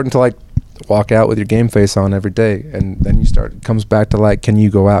important to like walk out with your game face on every day, and then it comes back to like, can you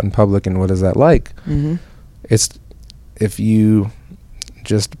go out in public, and what is that like? Mm-hmm. It's if you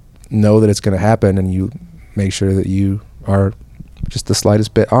just know that it's going to happen and you make sure that you are just the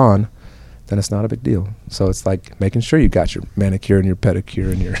slightest bit on, then it's not a big deal. So it's like making sure you got your manicure and your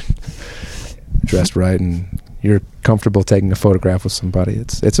pedicure and you're dressed right and you're comfortable taking a photograph with somebody.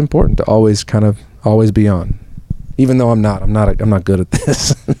 It's important to always be on. Even though I'm not good at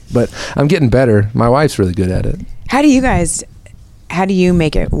this, but I'm getting better. My wife's really good at it. How do you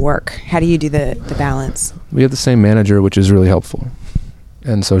make it work? How do you do the balance? We have the same manager, which is really helpful.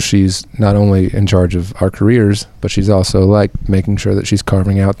 And so she's not only in charge of our careers, but she's also like making sure that she's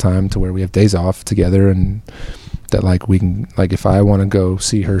carving out time to where we have days off together, and that like we can, like if I want to go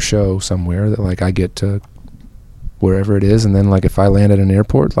see her show somewhere, that like I get to wherever it is, and then like if I land at an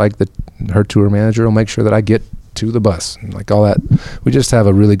airport, like her tour manager will make sure that I get to the bus and like all that. We just have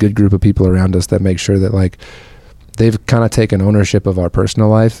a really good group of people around us that make sure that like they've kind of taken ownership of our personal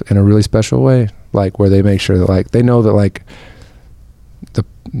life in a really special way, like where they make sure that like they know that like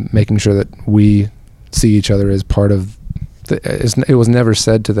making sure that we see each other as part of it was never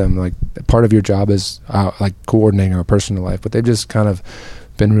said to them like part of your job is like coordinating our personal life, but they've just kind of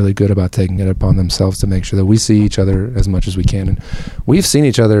been really good about taking it upon themselves to make sure that we see each other as much as we can. And we've seen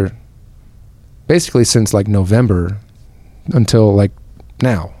each other basically since like November until like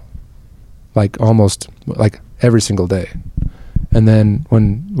now, like almost like every single day. And then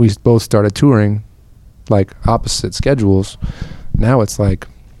when we both started touring like opposite schedules, now it's like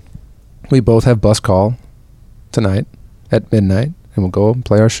we both have bus call tonight at midnight, and we'll go and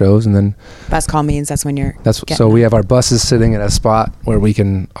play our shows. And then bus call means that's when we have our buses sitting at a spot where we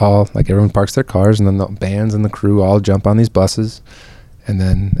can all, like, everyone parks their cars, and then the bands and the crew all jump on these buses, and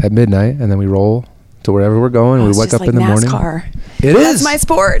then at midnight, and then we roll to wherever we're going. We wake up in the morning. It is. That's my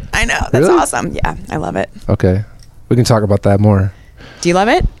sport. I know. That's really awesome. Yeah, I love it. Okay, we can talk about that more. Do you love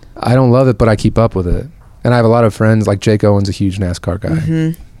it? I don't love it, but I keep up with it. And I have a lot of friends, like Jake Owen's a huge NASCAR guy.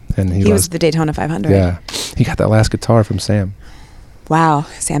 Mm-hmm. And he was the Daytona 500. Yeah. He got that last guitar from Sam. Wow.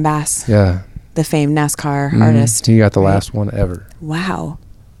 Sam Bass. Yeah. The famed NASCAR artist. He got the last one ever. Wow.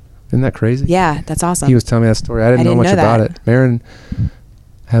 Isn't that crazy? Yeah, that's awesome. He was telling me that story. I didn't know much about it. Marin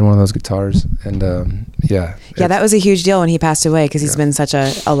had one of those guitars, and yeah, that was a huge deal when he passed away, because he's been such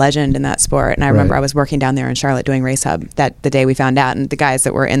a legend in that sport. And I remember I was working down there in Charlotte doing Race Hub the day we found out, and the guys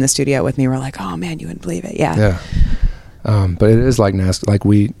that were in the studio with me were like, "Oh man, you wouldn't believe it." Yeah. But it is like NASCAR. Like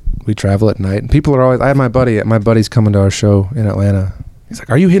we travel at night, and people are always. I have my buddy's coming to our show in Atlanta. He's like,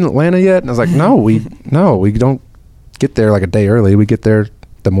 "Are you in Atlanta yet?" And I was like, "No, we don't get there like a day early. We get there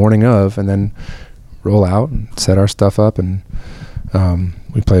the morning of, and then roll out and set our stuff up, and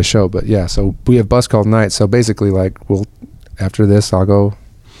we play a show." But yeah, so we have bus call night. So basically, like, after this, we'll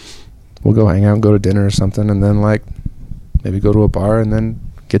go hang out and go to dinner or something, and then like maybe go to a bar, and then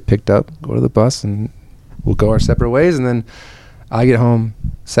get picked up, go to the bus, and we'll go our separate ways. And then I get home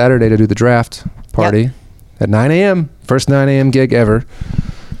Saturday to do the draft party at 9 a.m. First 9 a.m. gig ever.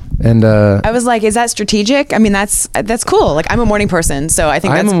 And I was like, is that strategic? I mean, that's cool. Like, I'm a morning person, so I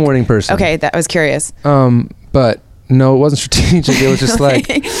think I'm a morning person. Okay, I was curious. But no, it wasn't strategic. It was just like,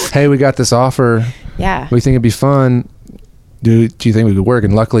 hey, we got this offer. Yeah. We think it'd be fun. Do you think we could work?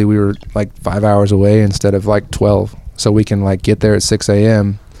 And luckily we were like 5 hours away instead of like 12. So we can like get there at 6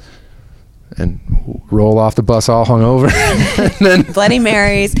 a.m. and roll off the bus all hungover. And then Bloody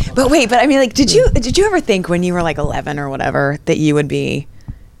Marys. But I mean, like, did you ever think when you were like 11 or whatever that you would be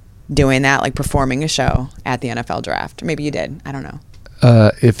doing that, like performing a show at the NFL draft? Maybe you did. I don't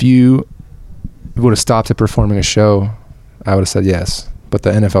know. If you would have stopped at performing a show, I would have said yes. But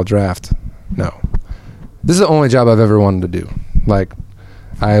the NFL draft, no. This is the only job I've ever wanted to do. Like,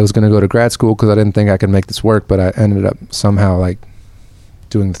 I was going to go to grad school because I didn't think I could make this work, but I ended up somehow like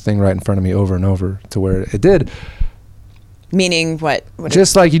doing the thing right in front of me over and over to where it did. Meaning what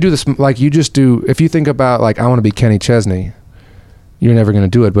just like you do this, like you just do, if you think about like, I want to be Kenny Chesney, you're never going to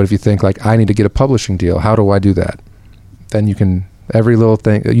do it. But if you think like, I need to get a publishing deal, how do I do that? Then you can, every little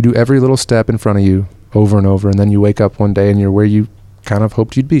thing, you do every little step in front of you over and over. And then you wake up one day and you're where you kind of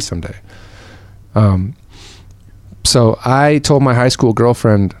hoped you'd be someday. So I told my high school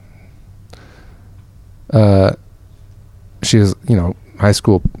girlfriend, she was, you know, high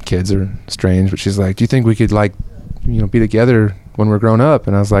school kids are strange, but she's like, do you think we could, like, you know, be together when we're grown up?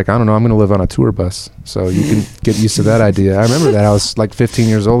 And I was like, I don't know, I'm going to live on a tour bus. So you can get used to that idea. I remember that. I was like 15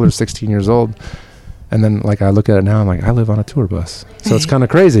 years old or 16 years old. And then, like, I look at it now, I'm like, I live on a tour bus. So it's kind of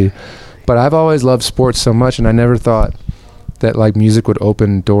crazy. But I've always loved sports so much, and I never thought that, like, music would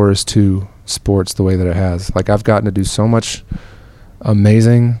open doors to sports the way that it has. Like, I've gotten to do so much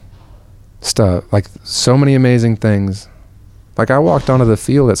amazing stuff, like so many amazing things. Like, I walked onto the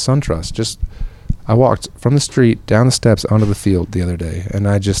field at SunTrust. I walked from the street down the steps onto the field the other day, and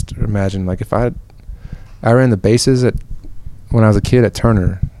I just imagined, like, if I ran the bases when I was a kid at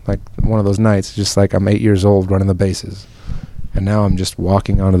Turner, like one of those nights, just like I'm 8 years old running the bases, and now I'm just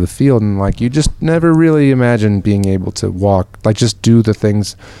walking onto the field, and like you just never really imagine being able to walk, like just do the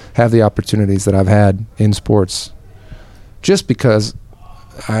things, have the opportunities that I've had in sports, just because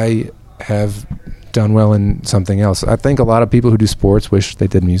I have done well in something else. I think a lot of people who do sports wish they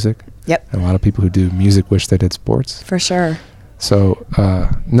did music. Yep. And a lot of people who do music wish they did sports. For sure. So,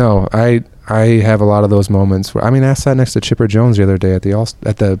 no, I have a lot of those moments where, I mean, I sat next to Chipper Jones the other day at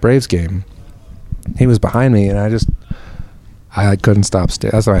the Braves game. He was behind me, and I couldn't stop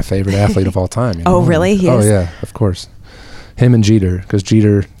staring. That's my favorite athlete of all time. You know? Oh, really? He is? Yeah, of course. Him and Jeter, because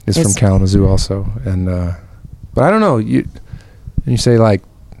Jeter is from Kalamazoo also. And but I don't know. You say, like,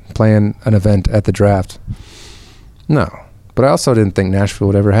 playing an event at the draft. No. But I also didn't think Nashville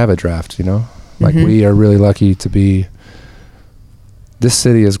would ever have a draft, you know? Like, we are really lucky to be... This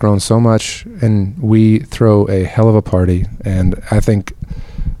city has grown so much, and we throw a hell of a party. And I think,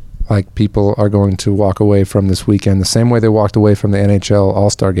 like, people are going to walk away from this weekend the same way they walked away from the NHL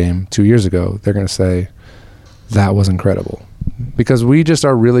All-Star Game 2 years ago. They're going to say, that was incredible. Because we just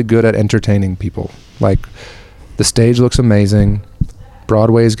are really good at entertaining people. Like, the stage looks amazing.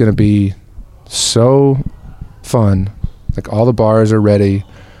 Broadway is going to be so fun. Like, all the bars are ready.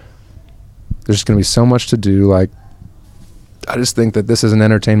 There's going to be so much to do. Like, I just think that this is an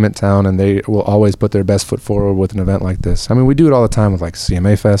entertainment town, and they will always put their best foot forward with an event like this. I mean, we do it all the time with, like,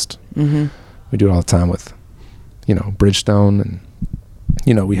 CMA Fest. We do it all the time with, you know, Bridgestone. And,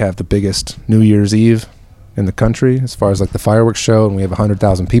 you know, we have the biggest New Year's Eve in the country as far as, like, the fireworks show, and we have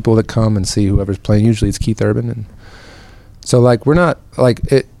 100,000 people that come and see whoever's playing. Usually it's Keith Urban. And so, like, we're not, like,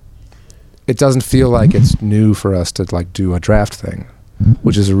 it doesn't feel like it's new for us to, like, do a draft thing,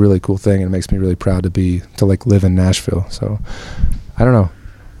 which is a really cool thing, and it makes me really proud to like live in Nashville. So I don't know,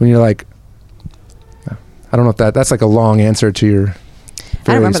 when you're like, I don't know if that's like a long answer to your I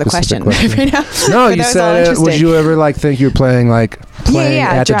don't remember the question right now. No, you said would you ever, like, think you're playing at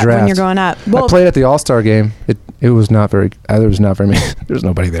the draft when you're growing up? Well, I played at the All-Star Game. It was not very there was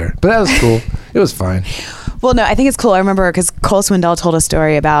nobody there, but that was cool. It was fine. Well, no, I think it's cool. I remember because Cole Swindell told a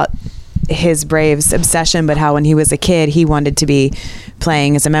story about his Braves obsession, but how when he was a kid, he wanted to be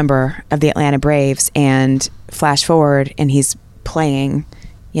playing as a member of the Atlanta Braves, and flash forward and he's playing,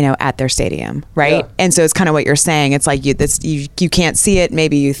 you know, at their stadium. Right. Yeah. And so it's kind of what you're saying. It's like you can't see it.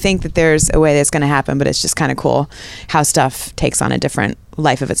 Maybe you think that there's a way that's going to happen, but it's just kind of cool how stuff takes on a different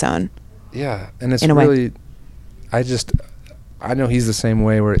life of its own. Yeah. And it's really, I know he's the same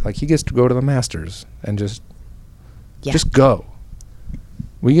way where, like, he gets to go to the Masters and just go.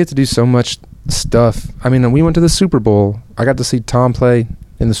 We get to do so much stuff. I mean, we went to the Super Bowl. I got to see Tom play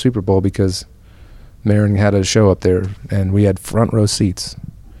in the Super Bowl because Marin had a show up there, and we had front row seats.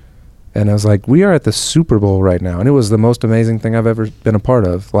 And I was like, we are at the Super Bowl right now. And it was the most amazing thing I've ever been a part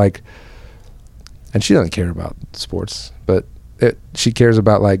of. Like, and she doesn't care about sports, but she cares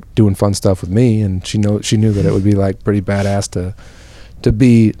about, like, doing fun stuff with me. And she knew that it would be, like, pretty badass to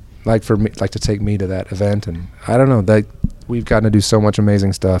be, like, for me, like, to take me to that event. And I don't know, that we've gotten to do so much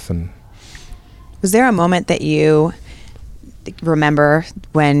amazing stuff. And was there a moment that you remember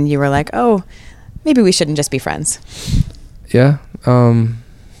when you were like, oh, maybe we shouldn't just be friends? Yeah.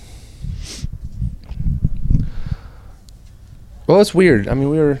 Well, it's weird. I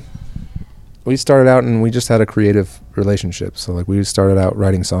mean, we started out and we just had a creative relationship. So, like, we started out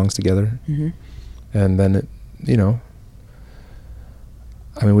writing songs together. And then, I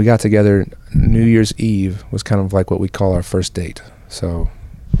mean, we got together. New Year's Eve was kind of like what we call our first date. So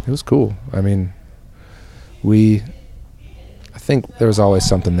it was cool. I mean, I think there was always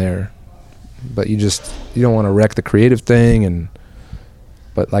something there, but you don't want to wreck the creative thing.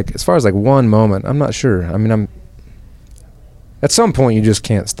 But, like, as far as, like, one moment, I'm not sure. I mean, at some point you just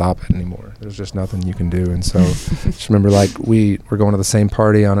can't stop it anymore. There's just nothing you can do. And so just remember, like, we were going to the same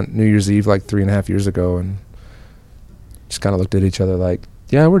party on New Year's Eve like 3.5 years ago, and just kind of looked at each other like,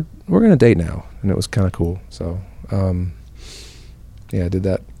 yeah, we're gonna date now, and it was kind of cool. So yeah, I did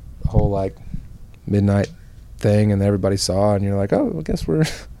that whole like midnight thing, and everybody saw, and you're like, oh, I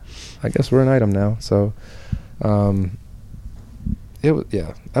guess we're an item now. So it was,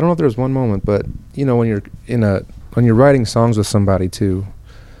 yeah, I don't know if there was one moment, but you know, when you're writing songs with somebody too,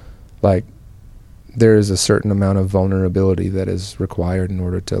 like there is a certain amount of vulnerability that is required in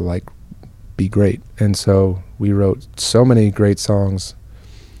order to like be great. And so we wrote so many great songs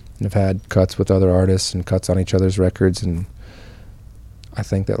and have had cuts with other artists and cuts on each other's records, and I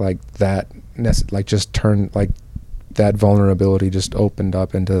think that like that just turned like that vulnerability just opened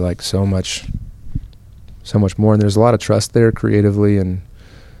up into like so much more, and there's a lot of trust there creatively. And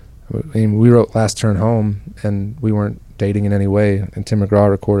I mean, we wrote Last Turn Home, and we weren't dating in any way, and Tim McGraw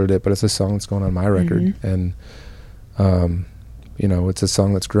recorded it, but it's a song that's going on my record. And you know, it's a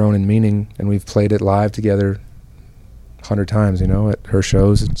song that's grown in meaning, and we've played it live together 100 times, you know, at her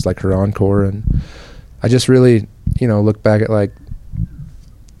shows. It's like her encore. And I just really, you know, look back at like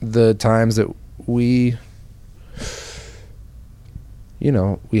the times that we, you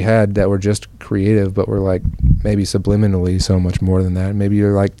know, we had that were just creative, but were like maybe subliminally so much more than that. Maybe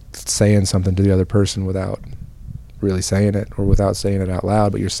you're like saying something to the other person without really saying it, or without saying it out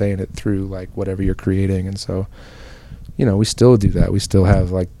loud, but you're saying it through like whatever you're creating. And so, you know, we still do that. We still have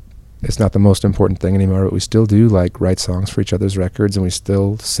like, it's not the most important thing anymore, but we still do like write songs for each other's records, and we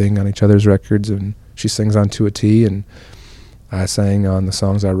still sing on each other's records. And she sings on To a T, and I sang on the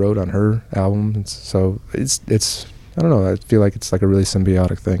songs I wrote on her album. And so it's I don't know, I feel like it's like a really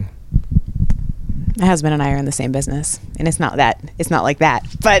symbiotic thing. My husband and I are in the same business, and it's not like that,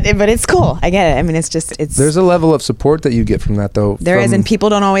 but it's cool. I get it. I mean, it's there's a level of support that you get from that, though. There is, and people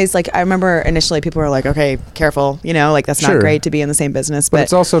don't always like. I remember initially people were like, "Okay, careful," you know, like that's not great to be in the same business. But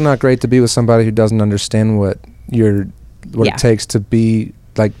it's also not great to be with somebody who doesn't understand what it takes to be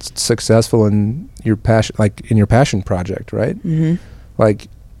like successful in your passion, like in your passion project, right? Mm-hmm. Like,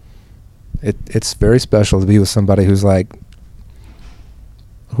 it's very special to be with somebody who's like,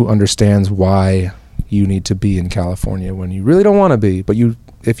 who understands why you need to be in California when you really don't want to be, but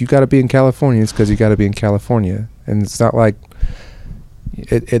if you got to be in California, it's because you got to be in California. And it's not like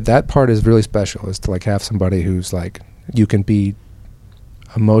that part is really special, is to like have somebody who's like, you can be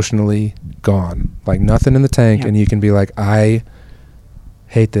emotionally gone, like nothing in the tank, and you can be like, I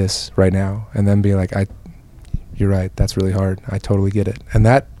hate this right now, and then be like, you're right, that's really hard, I totally get it. And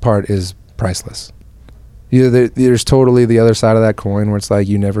that part is priceless. There's totally the other side of that coin, where it's like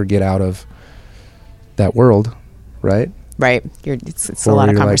you never get out of that world, right? Right. It's a lot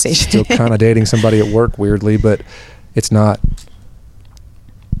of conversation. Like still kind of dating somebody at work weirdly, but it's not.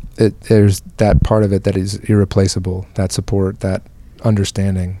 There's that part of it that is irreplaceable. That support, that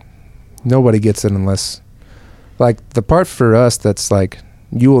understanding. Nobody gets it unless, like, the part for us that's like,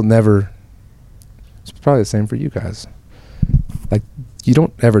 you will never. It's probably the same for you guys. Like, you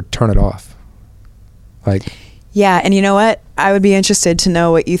don't ever turn it off. Like. Yeah, and you know what? I would be interested to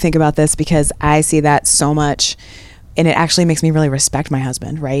know what you think about this, because I see that so much, and it actually makes me really respect my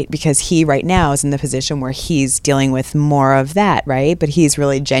husband, right? Because he right now is in the position where he's dealing with more of that, right? But he's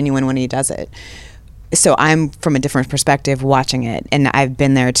really genuine when he does it. So I'm from a different perspective watching it, and I've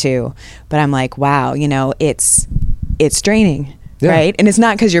been there too. But I'm like, wow, you know, it's draining, right? And it's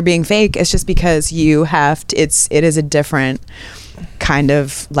not because you're being fake. It's just because you have to, it is a different kind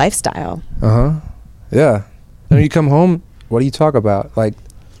of lifestyle. Yeah. And when you come home, what do you talk about? Like,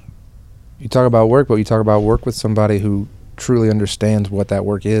 you talk about work, but you talk about work with somebody who truly understands what that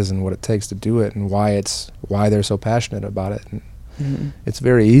work is and what it takes to do it, and why they're so passionate about it. And it's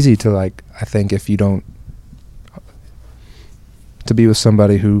very easy to, like, I think, if you don't, to be with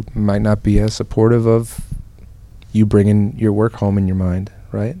somebody who might not be as supportive of you bringing your work home in your mind,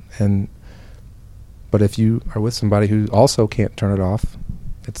 right? But if you are with somebody who also can't turn it off,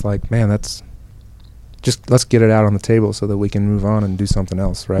 it's like, man, let's get it out on the table so that we can move on and do something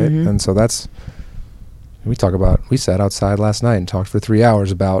else, right? And so we sat outside last night and talked for 3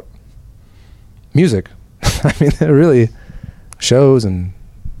 hours about music. I mean, really, shows and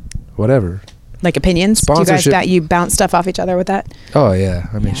whatever. Like opinions? Sponsorship. Do you bounce stuff off each other with that? Oh, yeah.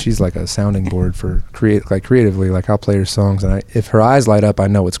 I mean, she's like a sounding board for creatively. Like, I'll play her songs, and if her eyes light up, I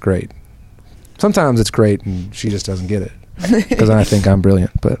know it's great. Sometimes it's great, and she just doesn't get it, because I think I'm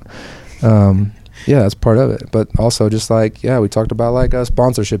brilliant. But yeah, that's part of it. But also just like, we talked about like a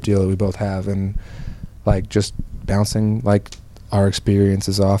sponsorship deal that we both have, and like just bouncing like our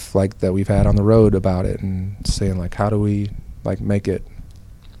experiences off like that we've had on the road about it, and saying like, how do we like make it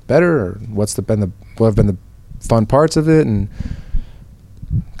better, or what have been the fun parts of it, and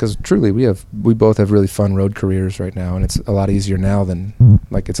because truly we both have really fun road careers right now, and it's a lot easier now than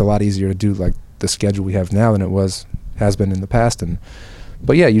like it's a lot easier to do like the schedule we have now than it has been in the past. And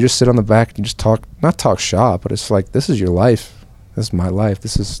but yeah, you just sit on the back and you just not talk shop, but it's like, this is your life, this is my life,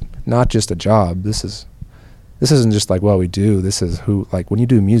 this is not just a job, this isn't just like what we do, this is who, like when you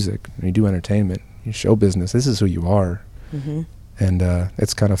do music, when you do entertainment, you show business, this is who you are. Mm-hmm. And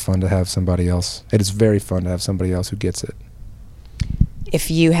it's kind of fun to have somebody else. It is very fun to have somebody else who gets it. If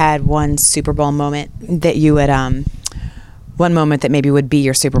you had one Super Bowl moment that you would, one moment that maybe would be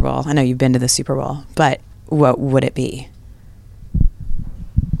your Super Bowl. I know you've been to the Super Bowl, but what would it be?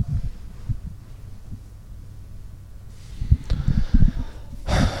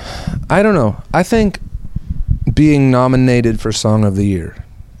 I don't know. I think being nominated for Song of the Year.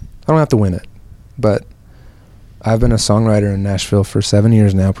 I don't have to win it, but I've been a songwriter in Nashville for 7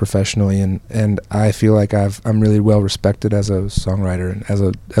 years now professionally, and I feel like I'm really well respected as a songwriter, and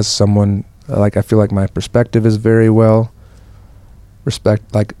as someone, like I feel like my perspective is very well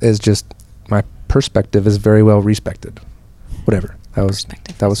my perspective is very well respected. Whatever. That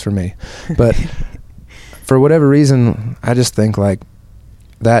was for me. But for whatever reason, I just think like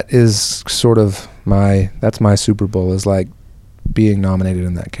that is sort of that's my Super Bowl, is like being nominated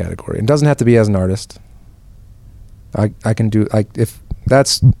in that category. It doesn't have to be as an artist. I can do, like, if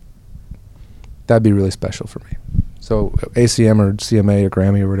that'd be really special for me. So ACM or CMA or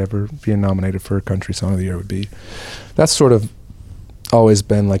Grammy or whatever, being nominated for Country Song of the Year that's sort of always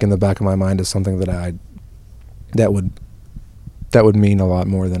been like in the back of my mind as something that would mean a lot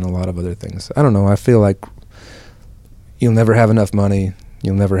more than a lot of other things. I don't know. I feel like you'll never have enough money.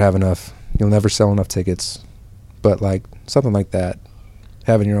 You'll never sell enough tickets. But like something like that,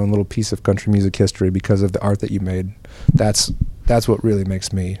 having your own little piece of country music history because of the art that you made, that's what really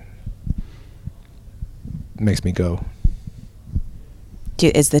makes me go.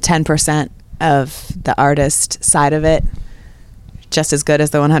 Is the 10% of the artist side of it just as good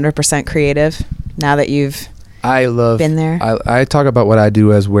as the 100% creative now that you've been there? I talk about what I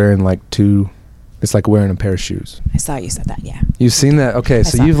do as wearing like it's like wearing a pair of shoes. I saw you said that, yeah. You've seen that? Okay,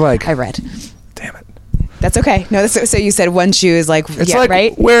 so you've like... I read. Damn it. That's okay. No, so you said one shoe is like, it's like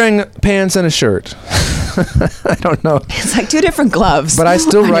right? Wearing pants and a shirt. I don't know. It's like two different gloves. But I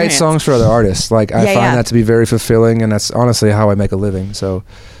still write songs for other artists. Like I find that to be very fulfilling, and that's honestly how I make a living. So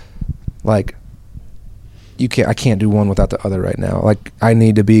like I can't do one without the other right now. Like I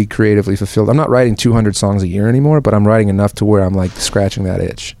need to be creatively fulfilled. I'm not writing 200 songs a year anymore, but I'm writing enough to where I'm like scratching that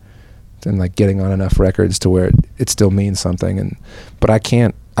itch and like getting on enough records to where it still means something. But I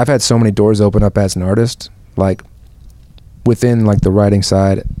can't. I've had so many doors open up as an artist, like within like the writing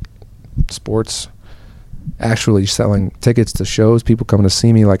side, sports, actually selling tickets to shows, people coming to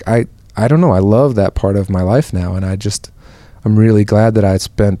see me. Like I don't know, I love that part of my life now, and I'm really glad that I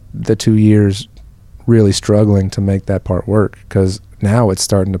spent the 2 years really struggling to make that part work, because now it's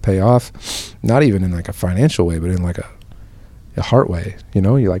starting to pay off, not even in like a financial way, but in like a heart way. You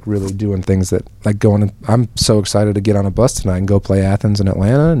know, you're like really doing things that like I'm so excited to get on a bus tonight and go play Athens and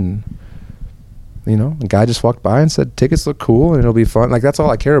Atlanta, and you know, a guy just walked by and said tickets look cool and it'll be fun. Like that's all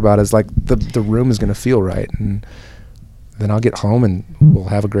I care about, is like the room is going to feel right, and then I'll get home and we'll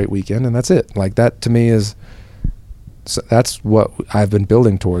have a great weekend, and that's it. Like that to me that's what I've been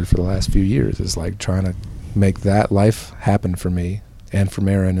building toward for the last few years, is like trying to make that life happen for me and for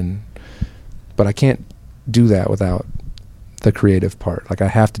Marin. But I can't do that without the creative part. Like I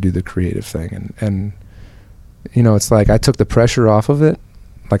have to do the creative thing, and you know, it's like I took the pressure off of it.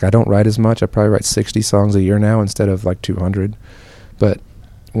 Like I don't write as much. I probably write 60 songs a year now instead of like 200. But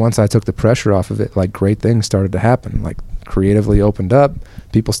once I took the pressure off of it, like great things started to happen. Like creatively opened up.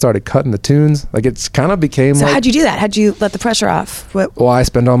 People started cutting the tunes. Like it's kind of became So like, how'd you do that? How'd you let the pressure off? Well, I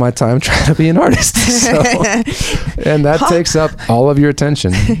spend all my time trying to be an artist. So, and that takes up all of your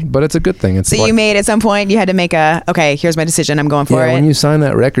attention. But it's a good thing. It's so like, you made at some point, you had to make okay, here's my decision. I'm going for it. When you sign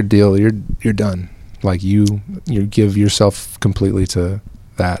that record deal, you're done. Like you give yourself completely to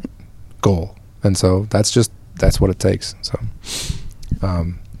that goal. And so that's what it takes. So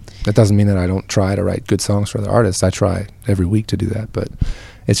that doesn't mean that I don't try to write good songs for other artists. I try every week to do that, but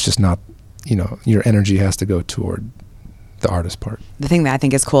it's just not, you know, your energy has to go toward the artist part. The thing that I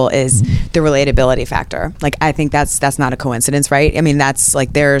think is cool is the relatability factor. Like I think that's not a coincidence, right? I mean, that's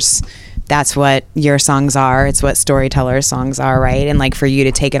like that's what your songs are. It's what storytellers' songs are, right? And like for you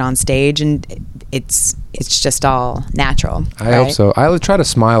to take it on stage, and it's just all natural. I hope so. I try to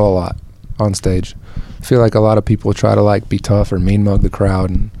smile a lot on stage. I feel like a lot of people try to like be tough or mean mug the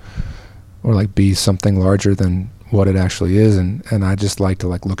crowd or like be something larger than what it actually is, and I just like to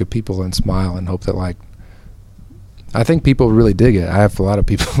like look at people and smile and hope that like I think people really dig it. I have a lot of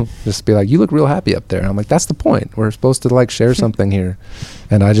people just be like, you look real happy up there. And I'm like, that's the point. We're supposed to like share something here.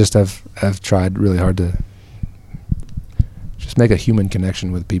 And I just have tried really hard to just make a human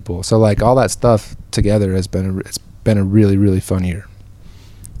connection with people. So like all that stuff together it's been a really, really fun year.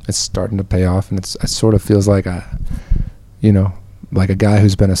 It's starting to pay off, and it sort of feels like like a guy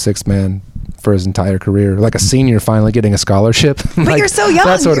who's been a sixth man for his entire career, like a senior finally getting a scholarship. But like, you're so young.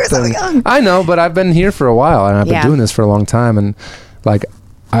 That sort of thing. So young. I know, but I've been here for a while, and I've been doing this for a long time, and like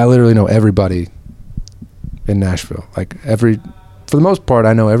I literally know everybody in Nashville. Like for the most part,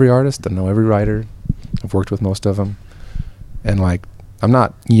 I know every artist. I know every writer. I've worked with most of them, and like I'm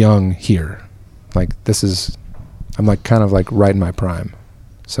not young here. Like I'm like kind of like right in my prime.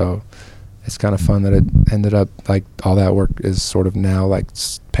 So it's kind of fun that it ended up like all that work is sort of now like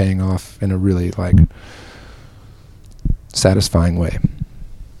paying off in a really like satisfying way.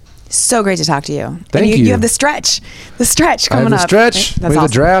 So great to talk to you. Thank you. You have the stretch coming up. That's we have awesome. the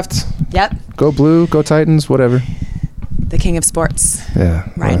draft. Yep. Go Blue, go Titans, whatever. The king of sports. Yeah.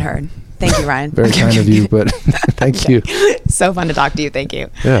 Ryan Hurd. Thank you, Ryan. Very kind of you, but thank you. So fun to talk to you. Thank you.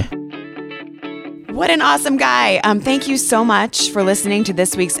 Yeah. What an awesome guy. Thank you so much for listening to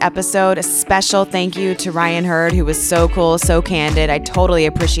this week's episode. A special thank you to Ryan Hurd, who was so cool, so candid. I totally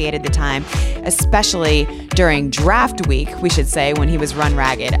appreciated the time, especially during draft week, we should say, when he was run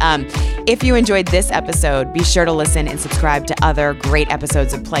ragged. If you enjoyed this episode, be sure to listen and subscribe to other great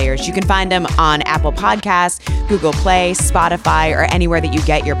episodes of Players. You can find them on Apple Podcasts, Google Play, Spotify, or anywhere that you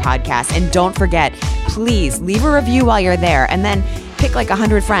get your podcasts. And don't forget, please leave a review while you're there, and then pick like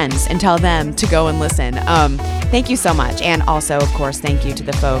 100 friends and tell them to go and listen. Thank you so much. And also, of course, thank you to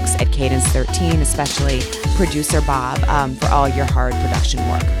the folks at Cadence 13, especially producer Bob, for all your hard production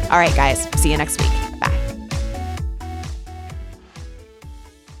work. All right, guys, see you next week.